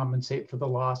sufficient to compensate for the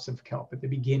loss of kelp at the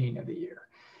beginning of the year.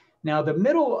 Now, the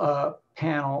middle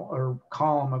panel or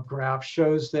column of graphs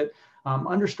shows that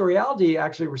understory algae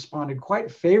actually responded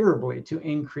quite favorably to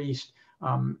increased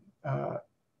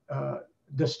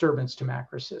disturbance to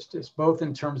macrocystis, both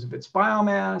in terms of its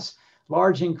biomass,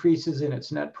 large increases in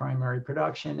its net primary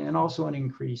production, and also an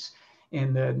increase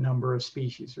in the number of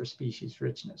species or species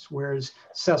richness. Whereas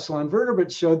sessile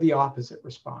invertebrates showed the opposite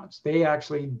response. They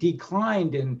actually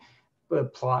declined in the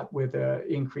plot with an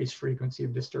increased frequency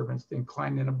of disturbance,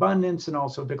 declined in abundance, and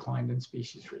also declined in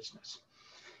species richness.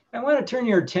 I want to turn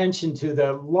your attention to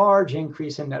the large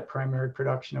increase in net primary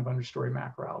production of understory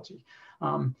macroalgae.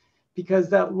 Because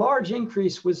that large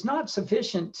increase was not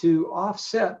sufficient to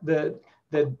offset the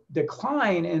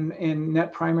decline in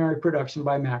net primary production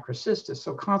by macrocystis.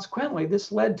 So consequently,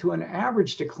 this led to an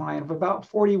average decline of about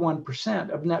 41%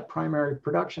 of net primary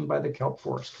production by the kelp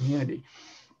forest community.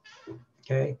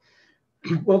 Okay.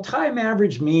 Well, time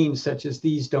average means such as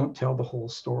these don't tell the whole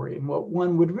story. And what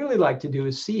one would really like to do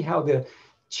is see how the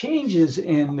changes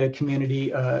in the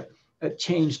community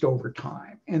changed over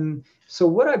time. And so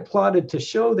what I plotted to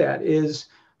show that is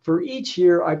for each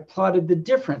year, I plotted the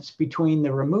difference between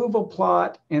the removal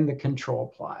plot and the control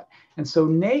plot. And so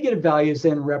negative values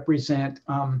then represent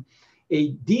a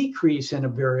decrease in a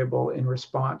variable in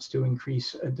response to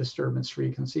increased disturbance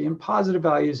frequency, and positive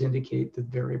values indicate the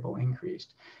variable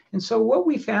increased. And so what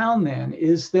we found then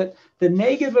is that the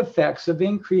negative effects of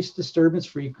increased disturbance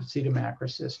frequency to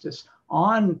macrocystis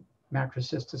on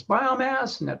macrocystis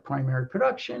biomass, net primary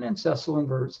production, and sessile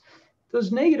inverts,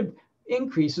 those negative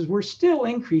increases were still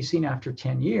increasing after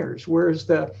 10 years, whereas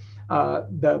the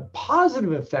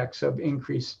positive effects of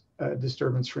increased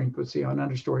disturbance frequency on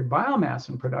understory biomass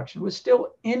and production was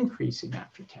still increasing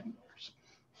after 10 years.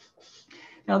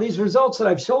 Now, these results that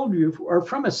I've showed you are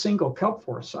from a single kelp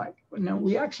forest site. Now,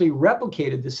 we actually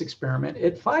replicated this experiment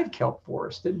at 5 kelp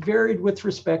forests that varied with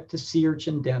respect to sea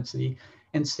urchin density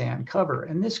and sand cover.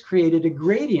 And this created a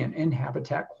gradient in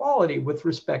habitat quality with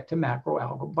respect to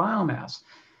macroalgal biomass,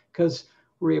 because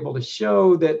we're able to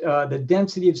show that the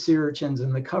density of sea urchins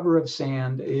and the cover of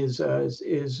sand is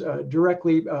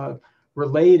directly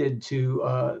related to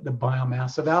the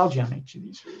biomass of algae on each of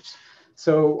these reefs.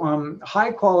 So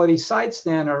high quality sites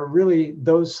then are really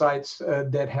those sites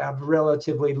that have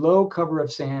relatively low cover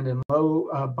of sand and low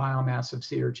biomass of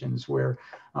sea urchins, where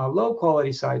low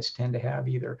quality sites tend to have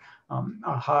either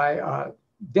high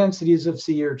densities of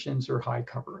sea urchins or high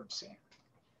cover of sand.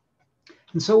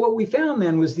 And so what we found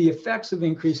then was the effects of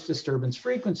increased disturbance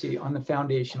frequency on the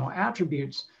foundational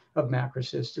attributes of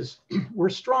macrocystis were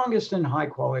strongest in high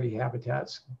quality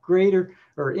habitats, greater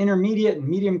or intermediate and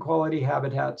medium quality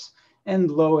habitats, and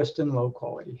lowest in low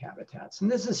quality habitats. And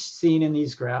this is seen in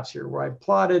these graphs here, where I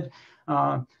plotted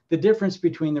the difference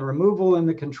between the removal and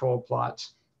the control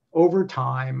plots over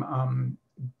time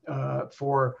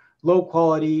for low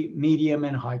quality, medium,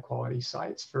 and high quality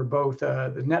sites for both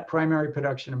the net primary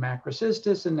production of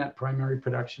macrocystis and net primary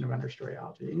production of understory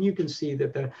algae. And you can see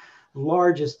that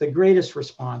the greatest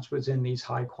response was in these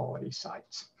high quality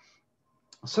sites.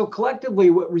 So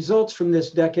collectively, what results from this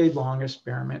decade-long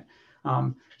experiment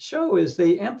show is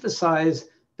they emphasize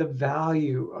the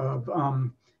value of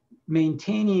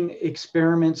maintaining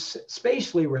experiments,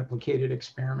 spatially replicated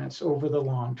experiments over the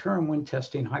long term when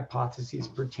testing hypotheses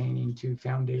pertaining to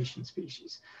foundation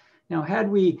species. Now, had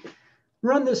we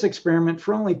run this experiment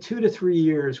for only 2 to 3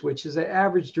 years, which is the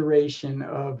average duration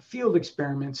of field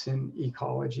experiments in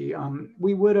ecology,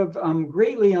 we would have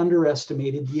greatly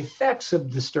underestimated the effects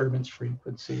of disturbance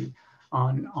frequency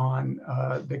on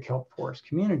the kelp forest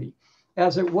community.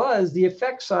 As it was, the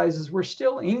effect sizes were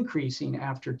still increasing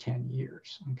after 10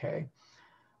 years, okay?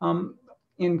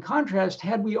 In contrast,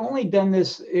 had we only done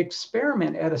this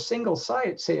experiment at a single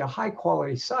site, say a high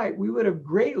quality site, we would have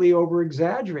greatly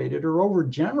over-exaggerated or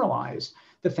over-generalized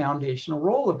the foundational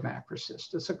role of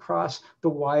Macrocystis across the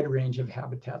wide range of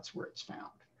habitats where it's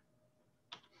found.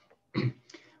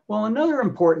 Well, another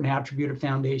important attribute of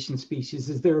foundation species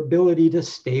is their ability to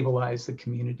stabilize the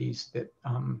communities that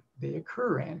they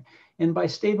occur in. And by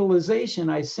stabilization,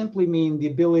 I simply mean the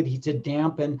ability to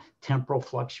dampen temporal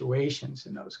fluctuations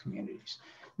in those communities.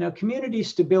 Now, community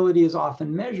stability is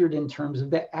often measured in terms of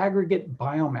the aggregate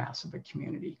biomass of a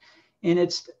community. And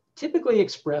it's typically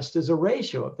expressed as a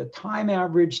ratio of the time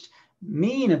averaged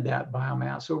mean of that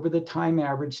biomass over the time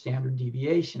averaged standard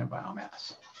deviation of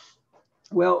biomass.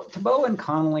 Well, Thabot and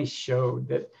Connolly showed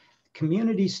that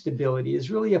community stability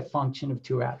is really a function of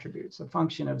two attributes, a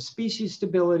function of species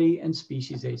stability and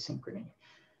species asynchrony.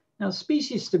 Now,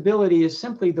 species stability is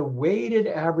simply the weighted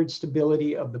average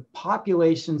stability of the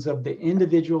populations of the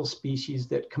individual species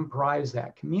that comprise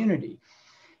that community.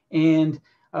 And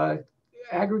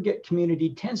aggregate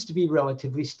community tends to be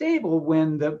relatively stable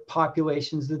when the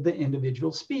populations of the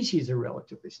individual species are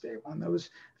relatively stable. And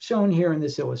those shown here in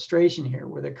this illustration here,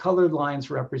 where the colored lines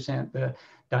represent the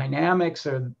dynamics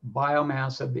or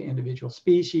biomass of the individual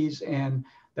species, and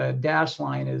the dashed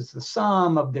line is the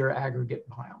sum of their aggregate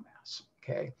biomass,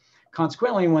 okay?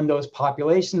 Consequently, when those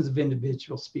populations of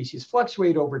individual species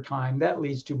fluctuate over time, that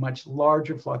leads to much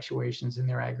larger fluctuations in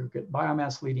their aggregate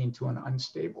biomass, leading to an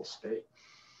unstable state.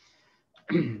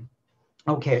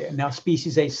 Okay, now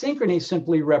species asynchrony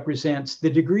simply represents the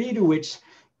degree to which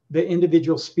the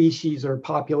individual species or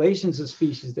populations of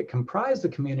species that comprise the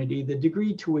community, the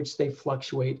degree to which they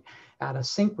fluctuate out of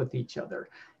sync with each other.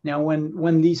 Now,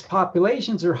 when these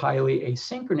populations are highly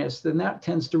asynchronous, then that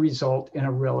tends to result in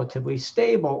a relatively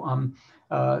stable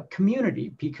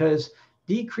community, because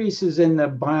decreases in the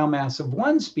biomass of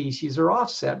one species are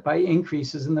offset by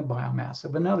increases in the biomass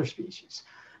of another species.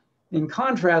 In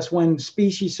contrast, when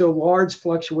species show large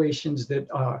fluctuations that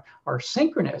are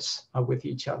synchronous with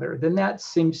each other, then that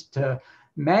seems to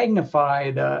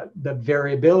magnify the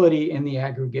variability in the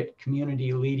aggregate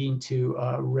community, leading to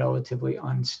a relatively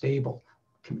unstable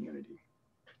community.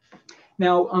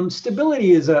 Now,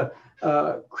 stability is a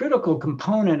critical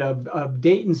component of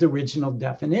Dayton's original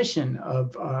definition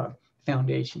of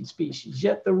foundation species.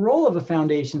 Yet the role of a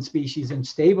foundation species in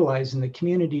stabilizing the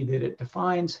community that it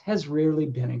defines has rarely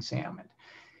been examined.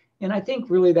 And I think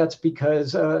really that's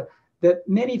because that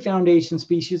many foundation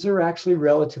species are actually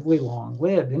relatively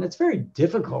long-lived, and it's very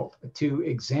difficult to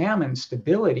examine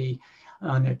stability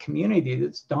on a community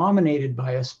that's dominated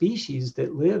by a species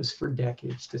that lives for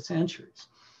decades to centuries.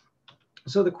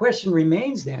 So the question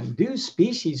remains then, do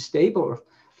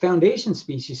foundation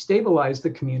species stabilize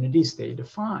the communities they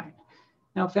define?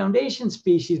 Now, foundation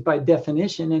species by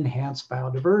definition enhance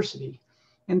biodiversity,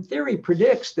 and theory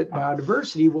predicts that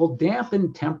biodiversity will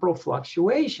dampen temporal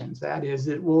fluctuations. That is,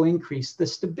 it will increase the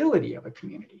stability of a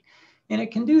community. And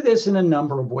it can do this in a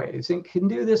number of ways. It can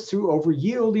do this through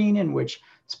overyielding, in which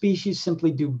species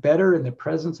simply do better in the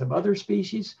presence of other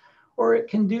species, or it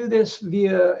can do this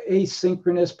via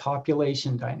asynchronous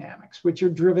population dynamics, which are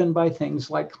driven by things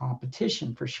like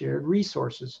competition for shared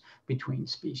resources between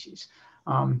species.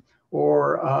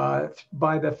 Or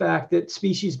by the fact that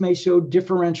species may show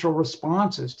differential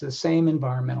responses to the same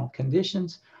environmental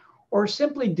conditions, or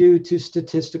simply due to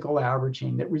statistical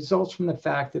averaging that results from the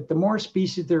fact that the more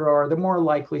species there are, the more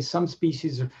likely some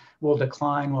species will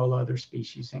decline while other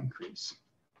species increase.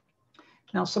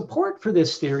 Now, support for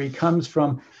this theory comes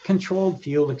from controlled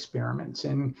field experiments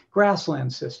in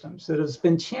grassland systems that has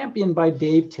been championed by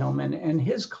Dave Tillman and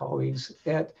his colleagues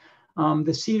at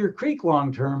the Cedar Creek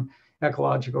long-term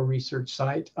ecological research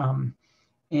site.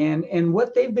 And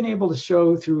what they've been able to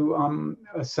show through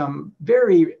some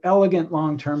very elegant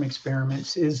long-term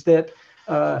experiments is that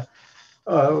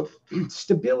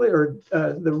stability, or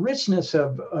the richness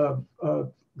of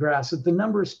grasses, the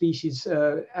number of species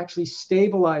actually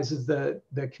stabilizes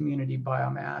the community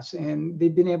biomass. And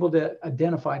they've been able to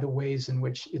identify the ways in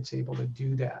which it's able to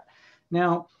do that.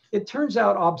 Now, it turns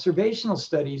out observational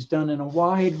studies done in a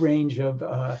wide range of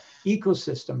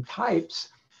ecosystem types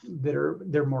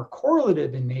they're more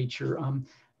correlative in nature,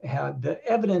 the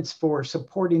evidence for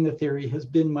supporting the theory has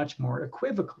been much more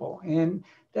equivocal. And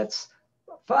that's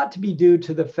thought to be due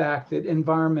to the fact that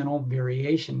environmental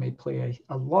variation may play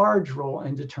a large role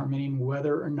in determining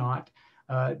whether or not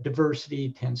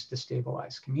diversity tends to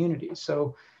stabilize communities.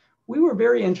 So we were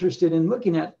very interested in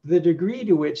looking at the degree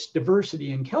to which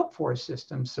diversity in kelp forest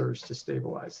systems serves to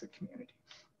stabilize the community.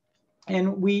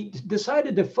 And we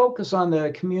decided to focus on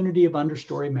the community of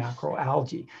understory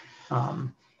macroalgae.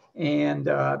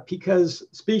 Because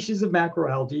species of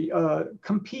macroalgae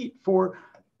compete for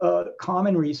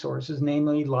common resources,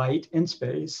 namely light and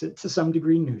space, to some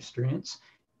degree nutrients,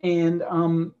 and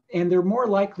they're more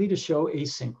likely to show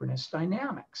asynchronous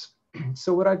dynamics.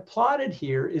 So what I've plotted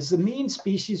here is the mean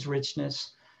species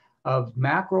richness of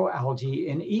macroalgae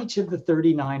in each of the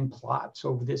 39 plots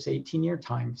over this 18-year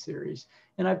time series.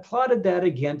 And I plotted that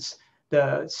against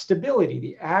the stability,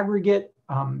 the aggregate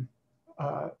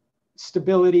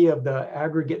stability of the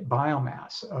aggregate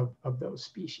biomass of those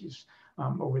species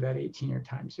over that 18-year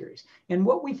time series. And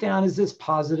what we found is this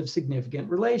positive significant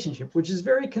relationship, which is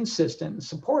very consistent and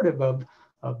supportive of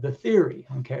the theory,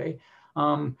 okay?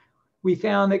 We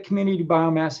found that community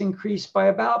biomass increased by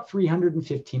about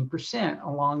 315%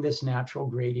 along this natural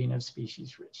gradient of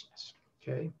species richness,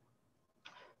 okay?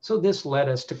 So this led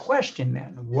us to question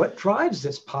then, what drives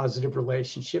this positive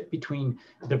relationship between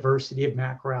diversity of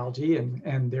macroalgae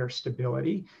and their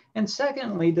stability? And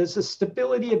secondly, does the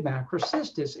stability of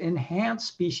macrocystis enhance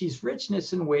species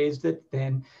richness in ways that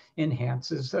then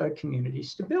enhances community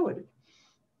stability?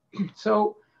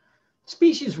 So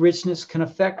species richness can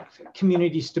affect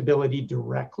community stability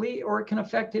directly, or it can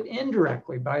affect it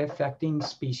indirectly by affecting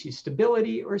species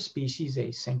stability or species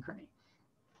asynchrony.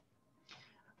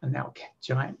 And now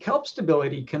giant kelp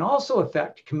stability can also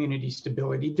affect community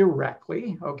stability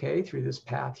directly, okay, through this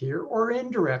path here, or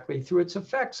indirectly through its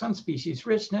effects on species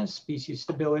richness, species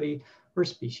stability, or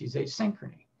species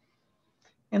asynchrony.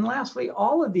 And lastly,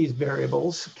 all of these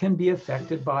variables can be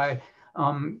affected by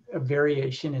a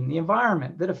variation in the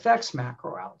environment that affects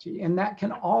macroalgae, and that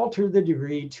can alter the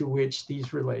degree to which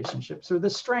these relationships or the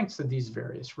strengths of these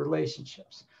various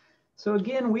relationships. So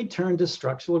again, we turn to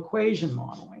structural equation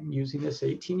modeling using this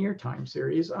 18-year time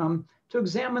series to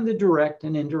examine the direct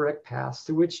and indirect paths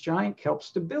through which giant kelp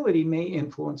stability may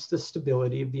influence the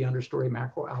stability of the understory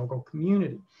macroalgal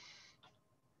community.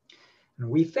 And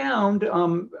we found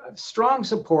strong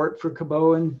support for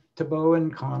Cabot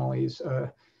and Connolly's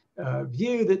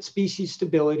view that species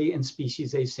stability and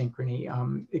species asynchrony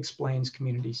explains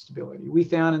community stability. We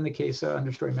found in the case of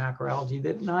understory macroalgae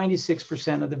that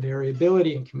 96% of the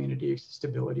variability in community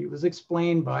stability was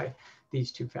explained by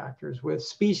these two factors, with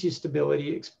species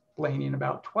stability explaining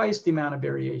about twice the amount of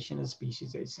variation as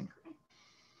species asynchrony.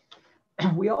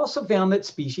 We also found that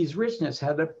species richness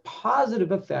had a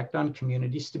positive effect on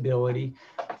community stability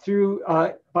through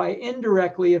by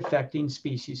indirectly affecting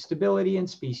species stability and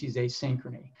species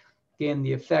asynchrony. Again,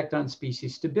 the effect on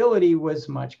species stability was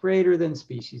much greater than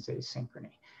species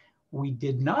asynchrony. We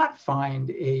did not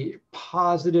find a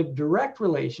positive direct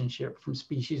relationship from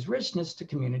species richness to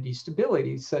community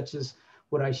stability, such as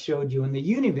what I showed you in the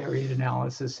univariate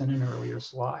analysis in an earlier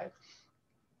slide,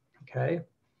 okay?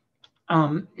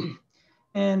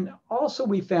 And also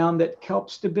we found that kelp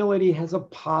stability has a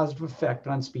positive effect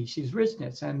on species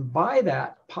richness. And by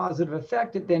that positive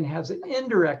effect, it then has an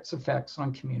indirect effects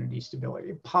on community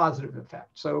stability, a positive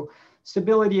effect. So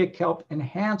stability of kelp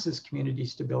enhances community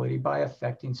stability by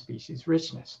affecting species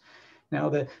richness. Now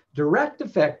the direct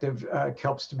effect of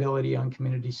kelp stability on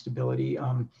community stability,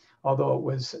 although it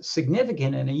was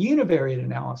significant in a univariate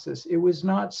analysis, it was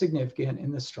not significant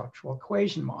in the structural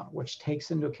equation model, which takes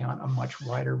into account a much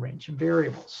wider range of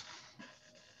variables.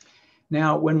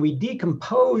 Now, when we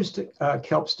decomposed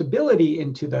kelp stability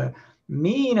into the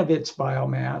mean of its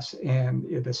biomass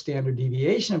and the standard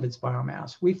deviation of its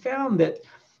biomass, we found that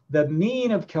the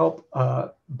mean of kelp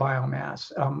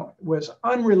biomass was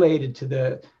unrelated to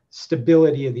the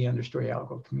stability of the understory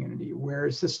algal community,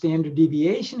 whereas the standard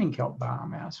deviation in kelp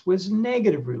biomass was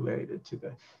negative related to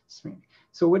the mean.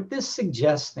 So what this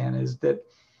suggests then is that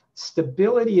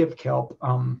stability of kelp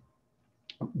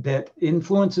that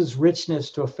influences richness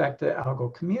to affect the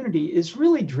algal community is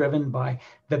really driven by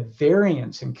the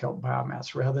variance in kelp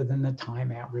biomass rather than the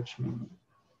time average mean.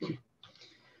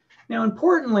 Now,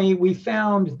 importantly, we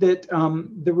found that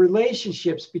the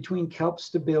relationships between kelp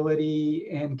stability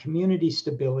and community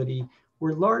stability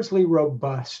were largely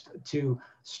robust to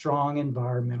strong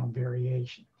environmental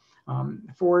variation.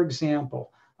 For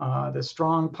example, the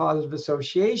strong positive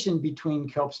association between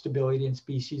kelp stability and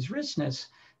species richness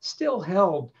still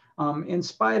held in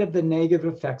spite of the negative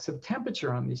effects of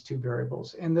temperature on these two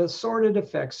variables and the assorted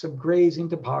effects of grazing,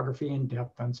 topography, and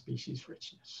depth on species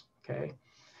richness, okay?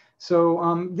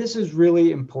 So this is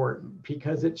really important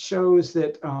because it shows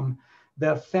that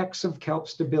the effects of kelp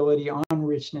stability on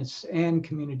richness and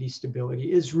community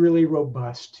stability is really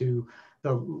robust to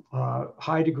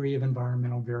high degree of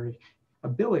environmental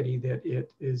variability that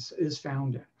it is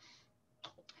found in.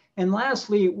 And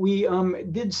lastly, we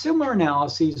did similar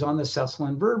analyses on the sessile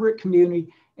invertebrate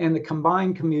community and the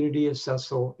combined community of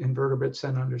sessile invertebrates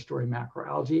and understory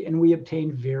macroalgae, and we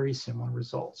obtained very similar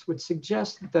results, which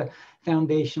suggests that the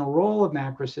foundational role of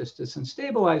Macrocystis in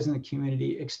stabilizing the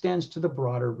community extends to the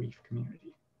broader reef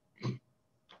community.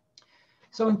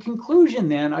 So in conclusion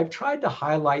then, I've tried to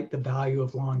highlight the value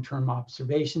of long-term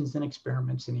observations and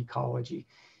experiments in ecology,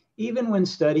 even when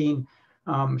studying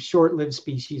short-lived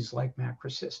species like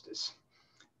Macrocystis.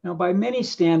 Now, by many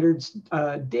standards,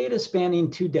 data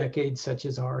spanning 2 decades such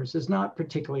as ours is not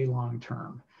particularly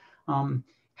long-term.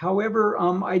 However,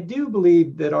 I do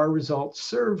believe that our results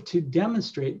serve to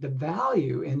demonstrate the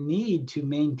value and need to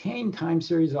maintain time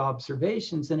series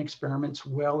observations and experiments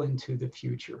well into the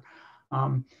future.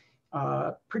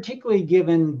 Particularly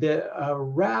given the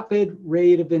rapid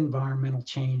rate of environmental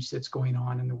change that's going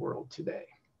on in the world today.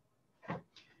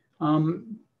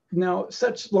 Now,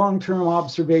 such long-term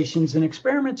observations and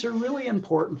experiments are really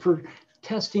important for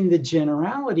testing the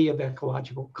generality of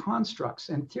ecological constructs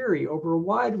and theory over a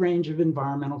wide range of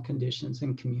environmental conditions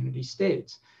and community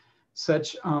states.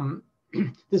 Such,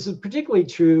 this is particularly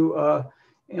true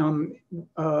in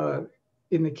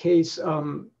the case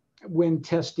when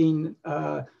testing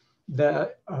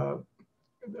the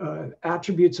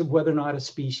attributes of whether or not a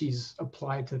species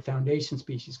apply to the foundation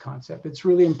species concept. It's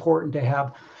really important to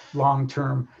have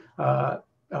long-term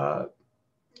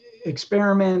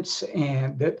experiments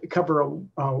and that cover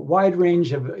a wide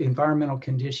range of environmental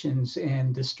conditions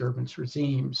and disturbance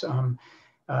regimes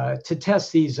to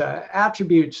test these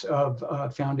attributes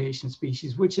of foundation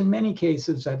species, which in many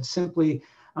cases have simply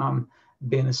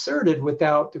been asserted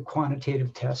without the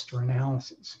quantitative test or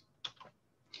analysis.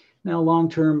 Now,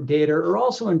 long-term data are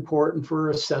also important for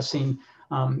assessing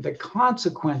the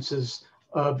consequences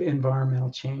of environmental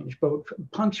change, both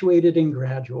punctuated and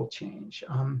gradual change,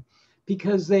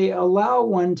 because they allow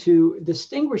one to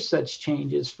distinguish such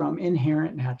changes from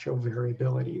inherent natural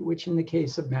variability, which in the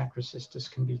case of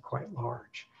Macrocystis can be quite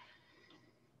large.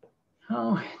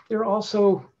 There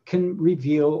also can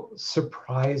reveal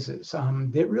surprises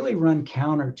that really run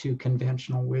counter to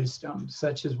conventional wisdom,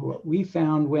 such as what we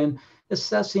found when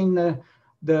assessing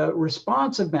the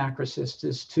response of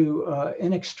Macrocystis to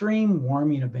an extreme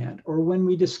warming event, or when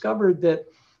we discovered that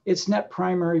its net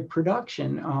primary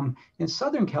production in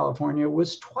Southern California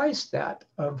was twice that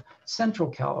of Central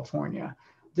California,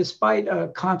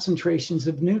 despite concentrations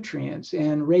of nutrients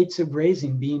and rates of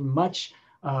grazing being much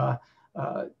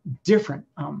different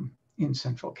in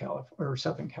Central California or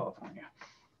Southern California.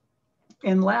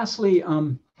 And lastly,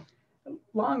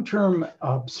 long-term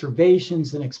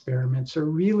observations and experiments are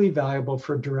really valuable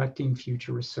for directing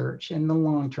future research, and the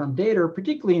long-term data are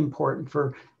particularly important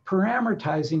for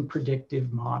parameterizing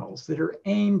predictive models that are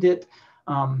aimed at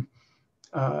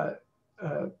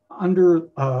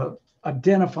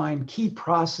identifying key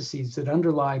processes that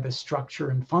underlie the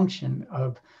structure and function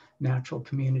of natural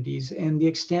communities and the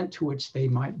extent to which they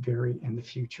might vary in the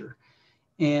future.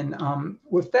 And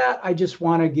with that, I just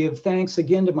want to give thanks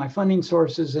again to my funding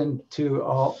sources and to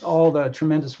all the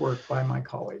tremendous work by my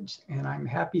colleagues. And I'm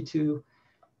happy to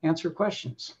answer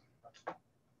questions.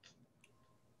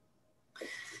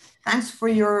 Thanks for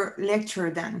your lecture,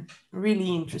 Dan.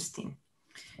 Really interesting.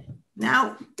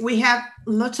 Now we have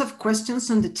lots of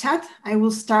questions on the chat. I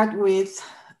will start with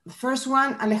the first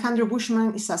one. Alejandro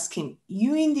Bushman is asking,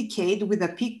 you indicate with a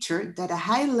picture that a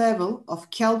high level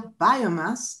of kelp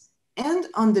biomass and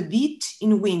on the beach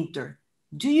in winter.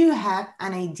 Do you have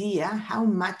an idea how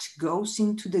much goes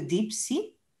into the deep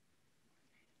sea?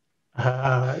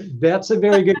 That's a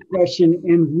very good question,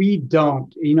 and we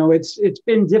don't. You know, it's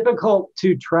been difficult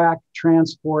to track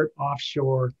transport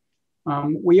offshore.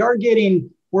 We are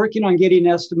working on getting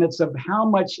estimates of how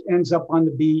much ends up on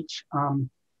the beach.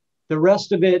 The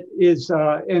rest of it is,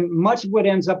 and much of what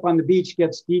ends up on the beach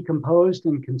gets decomposed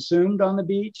and consumed on the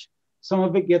beach. Some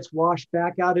of it gets washed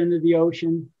back out into the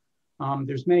ocean.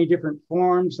 There's many different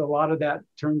forms. A lot of that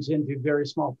turns into very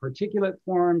small particulate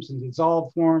forms and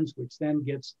dissolved forms, which then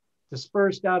gets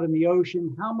dispersed out in the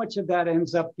ocean. How much of that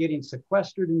ends up getting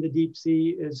sequestered in the deep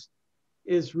sea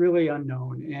is really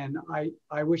unknown. And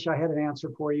I wish I had an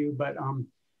answer for you, but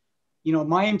you know,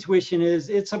 my intuition is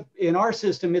in our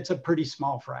system, it's a pretty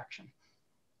small fraction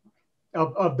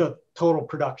of the total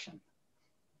production.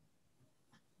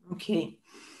 Okay.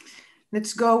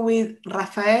 Let's go with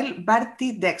Rafael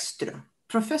Barti Dextro.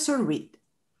 Professor Reed,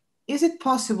 is it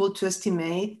possible to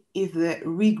estimate if the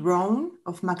regrowth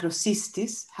of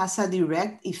Macrocystis has a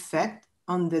direct effect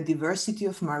on the diversity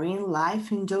of marine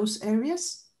life in those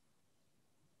areas?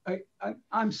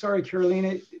 I'm sorry,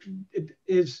 Carolina.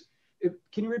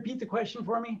 Can you repeat the question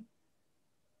for me?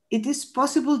 It is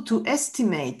possible to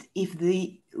estimate if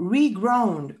the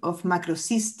regrowth of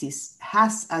macrocystis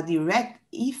has a direct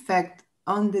effect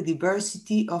on the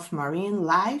diversity of marine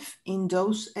life in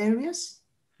those areas?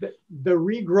 The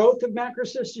regrowth of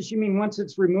macrocystis, you mean once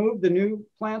it's removed, the new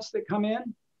plants that come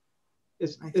in?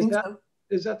 Is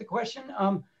that the question?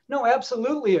 No,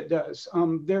 absolutely it does.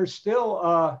 There's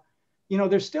still,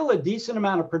 there's still a decent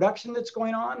amount of production that's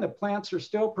going on. The plants are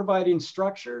still providing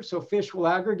structure, so fish will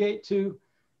aggregate to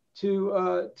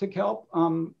kelp.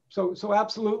 So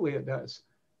absolutely it does.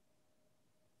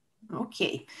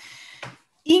 Okay.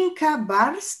 Inka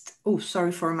Barst, oh,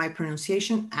 sorry for my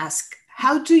pronunciation, asked,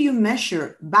 how do you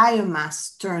measure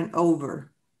biomass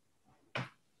turnover?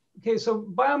 Okay, so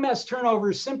biomass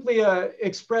turnover is simply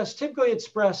typically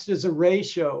expressed as a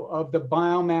ratio of the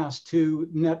biomass to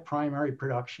net primary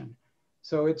production.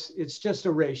 So it's just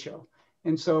a ratio.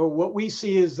 And so what we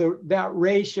see is that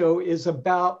ratio is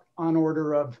about on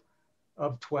order of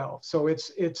 12. So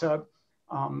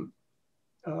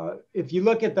if you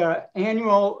look at the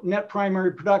annual net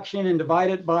primary production and divide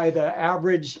it by the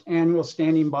average annual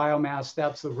standing biomass,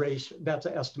 that's the ratio, that's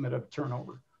an estimate of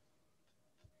turnover.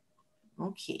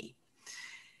 Okay.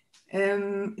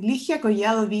 Ligia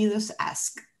Collado Vidos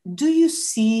asks, do you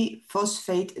see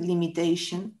phosphate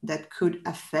limitation that could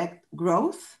affect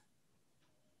growth?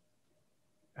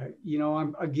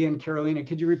 Again, Carolina,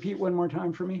 could you repeat one more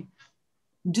time for me?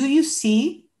 Do you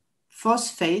see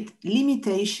phosphate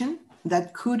limitation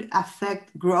that could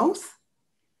affect growth?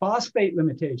 Phosphate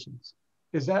limitations,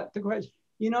 is that the question?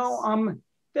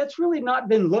 That's really not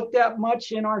been looked at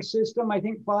much in our system. I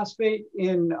think phosphate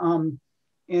in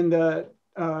the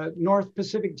North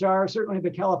Pacific gyre, certainly the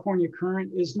California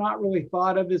current, is not really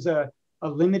thought of as a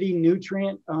limiting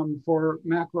nutrient for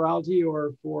macroalgae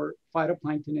or for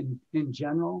phytoplankton in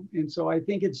general. And so I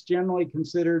think it's generally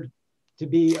considered to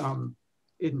be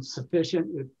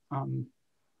insufficient.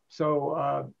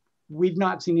 We've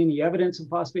not seen any evidence of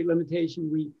phosphate limitation.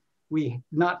 We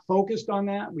not focused on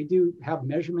that. We do have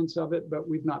measurements of it, but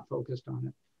we've not focused on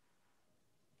it.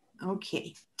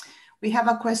 Okay. We have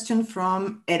a question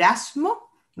from Erasmo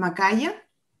Macaya.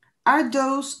 Are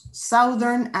those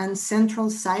southern and central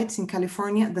sites in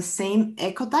California the same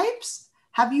ecotypes?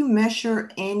 Have you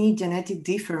measured any genetic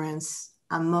difference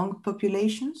among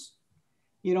populations?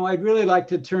 I'd really like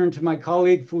to turn to my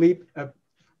colleague, Felipe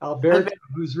Alberto,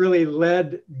 who's really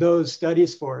led those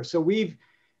studies for us. So we've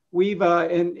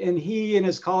and he and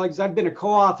his colleagues, I've been a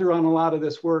co-author on a lot of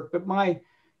this work, but my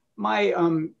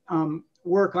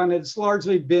work on it's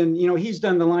largely been, he's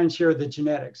done the lion's share of the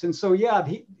genetics. And so, yeah,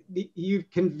 you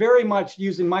can very much,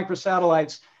 using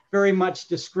microsatellites, very much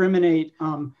discriminate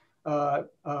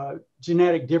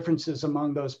genetic differences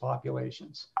among those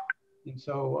populations. And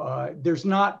so there's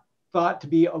not thought to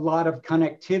be a lot of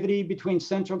connectivity between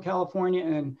Central California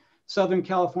and Southern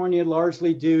California,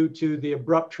 largely due to the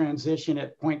abrupt transition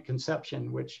at point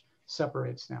conception, which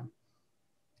separates them.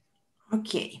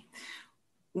 Okay.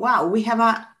 Wow,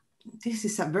 this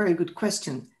is a very good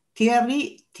question.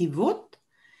 Thierry Thibault,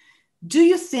 do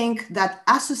you think that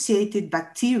associated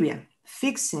bacteria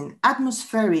fixing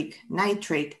atmospheric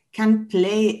nitrate can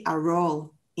play a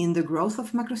role in the growth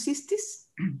of macrocystis?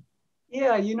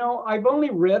 Yeah, I've only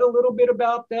read a little bit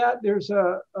about that. There's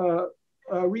a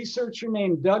researcher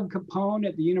named Doug Capone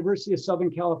at the University of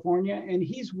Southern California, and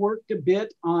he's worked a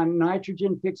bit on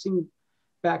nitrogen fixing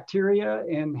bacteria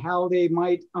and how they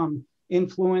might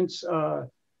influence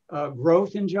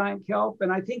growth in giant kelp.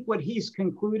 And I think what he's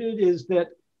concluded is that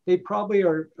they probably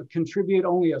contribute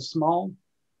only a small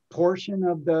portion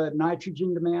of the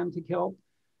nitrogen demand to kelp.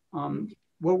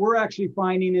 What we're actually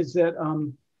finding is that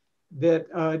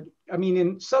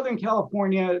in Southern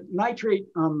California, nitrate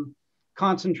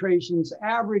concentrations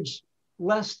average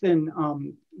less than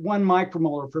 1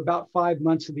 micromolar for about 5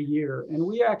 months of the year. And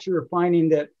we actually are finding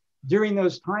that during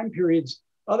those time periods,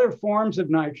 other forms of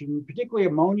nitrogen, particularly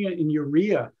ammonia and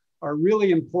urea, are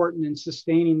really important in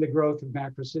sustaining the growth of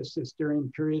macrocystis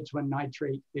during periods when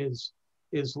nitrate is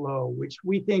low, which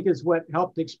we think is what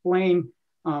helped explain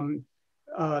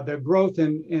the growth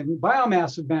in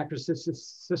biomass of macrocystis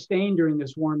sustained during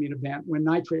this warming event when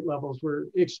nitrate levels were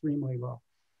extremely low.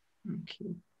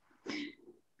 Okay.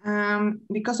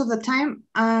 Because of the time,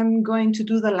 I'm going to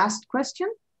do the last question.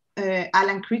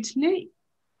 Alan Critchley,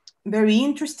 very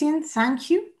interesting, thank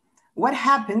you. What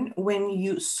happened when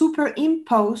you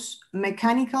superimpose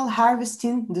mechanical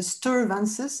harvesting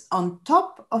disturbances on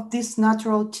top of these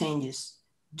natural changes?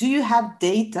 Do you have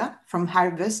data from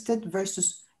harvested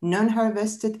versus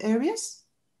non-harvested areas?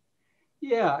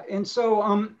 Yeah, and so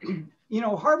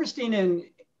harvesting in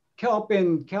kelp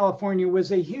in California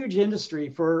was a huge industry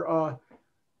for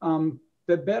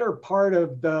the better part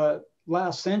of the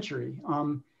last century.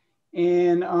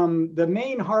 The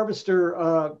main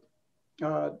harvester,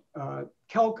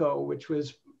 Kelco, which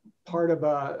was part of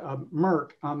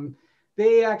Merck,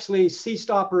 they actually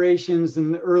ceased operations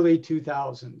in the early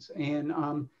 2000s.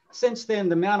 And since then,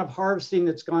 the amount of harvesting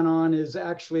that's gone on is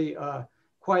actually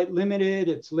quite limited.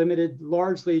 It's limited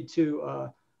largely to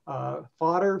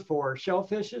fodder for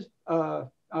shellfish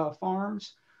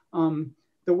farms.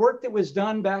 The work that was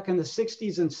done back in the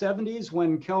 60s and 70s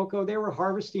when Kelco, they were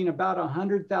harvesting about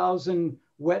 100,000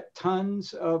 wet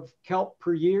tons of kelp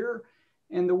per year.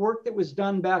 And the work that was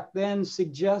done back then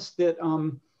suggests that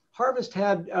harvest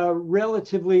had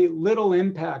relatively little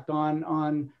impact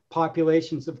on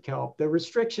populations of kelp. The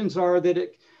restrictions are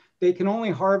that they can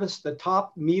only harvest the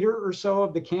top meter or so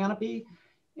of the canopy.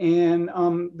 And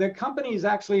the companies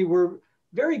actually were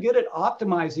very good at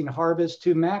optimizing harvest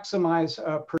to maximize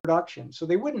production. So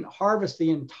they wouldn't harvest the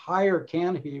entire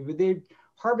canopy, but they'd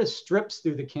harvest strips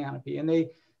through the canopy. And they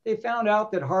found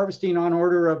out that harvesting on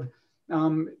order of,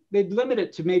 they'd limit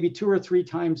it to maybe 2 or 3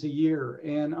 times a year.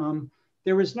 And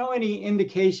there was no any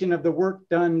indication of the work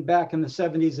done back in the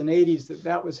 70s and 80s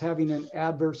that was having an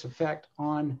adverse effect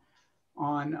on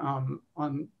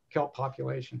kelp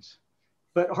populations.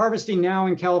 But harvesting now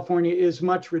in California is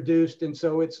much reduced, and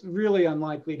so it's really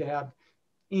unlikely to have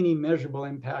any measurable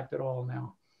impact at all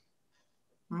now.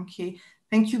 Okay,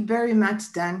 thank you very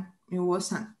much, Dan. It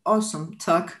was an awesome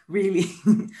talk, really.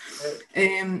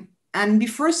 And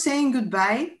before saying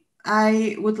goodbye,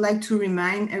 I would like to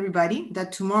remind everybody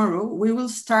that tomorrow we will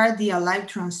start the live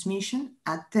transmission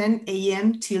at 10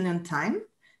 a.m. Chilean time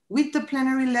with the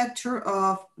plenary lecture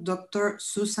of Dr.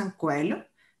 Susan Coelho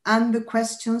and the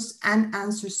questions and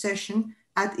answer session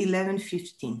at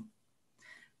 11:15.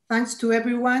 Thanks to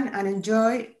everyone and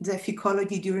enjoy the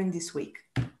phycology during this week.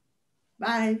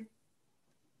 Bye.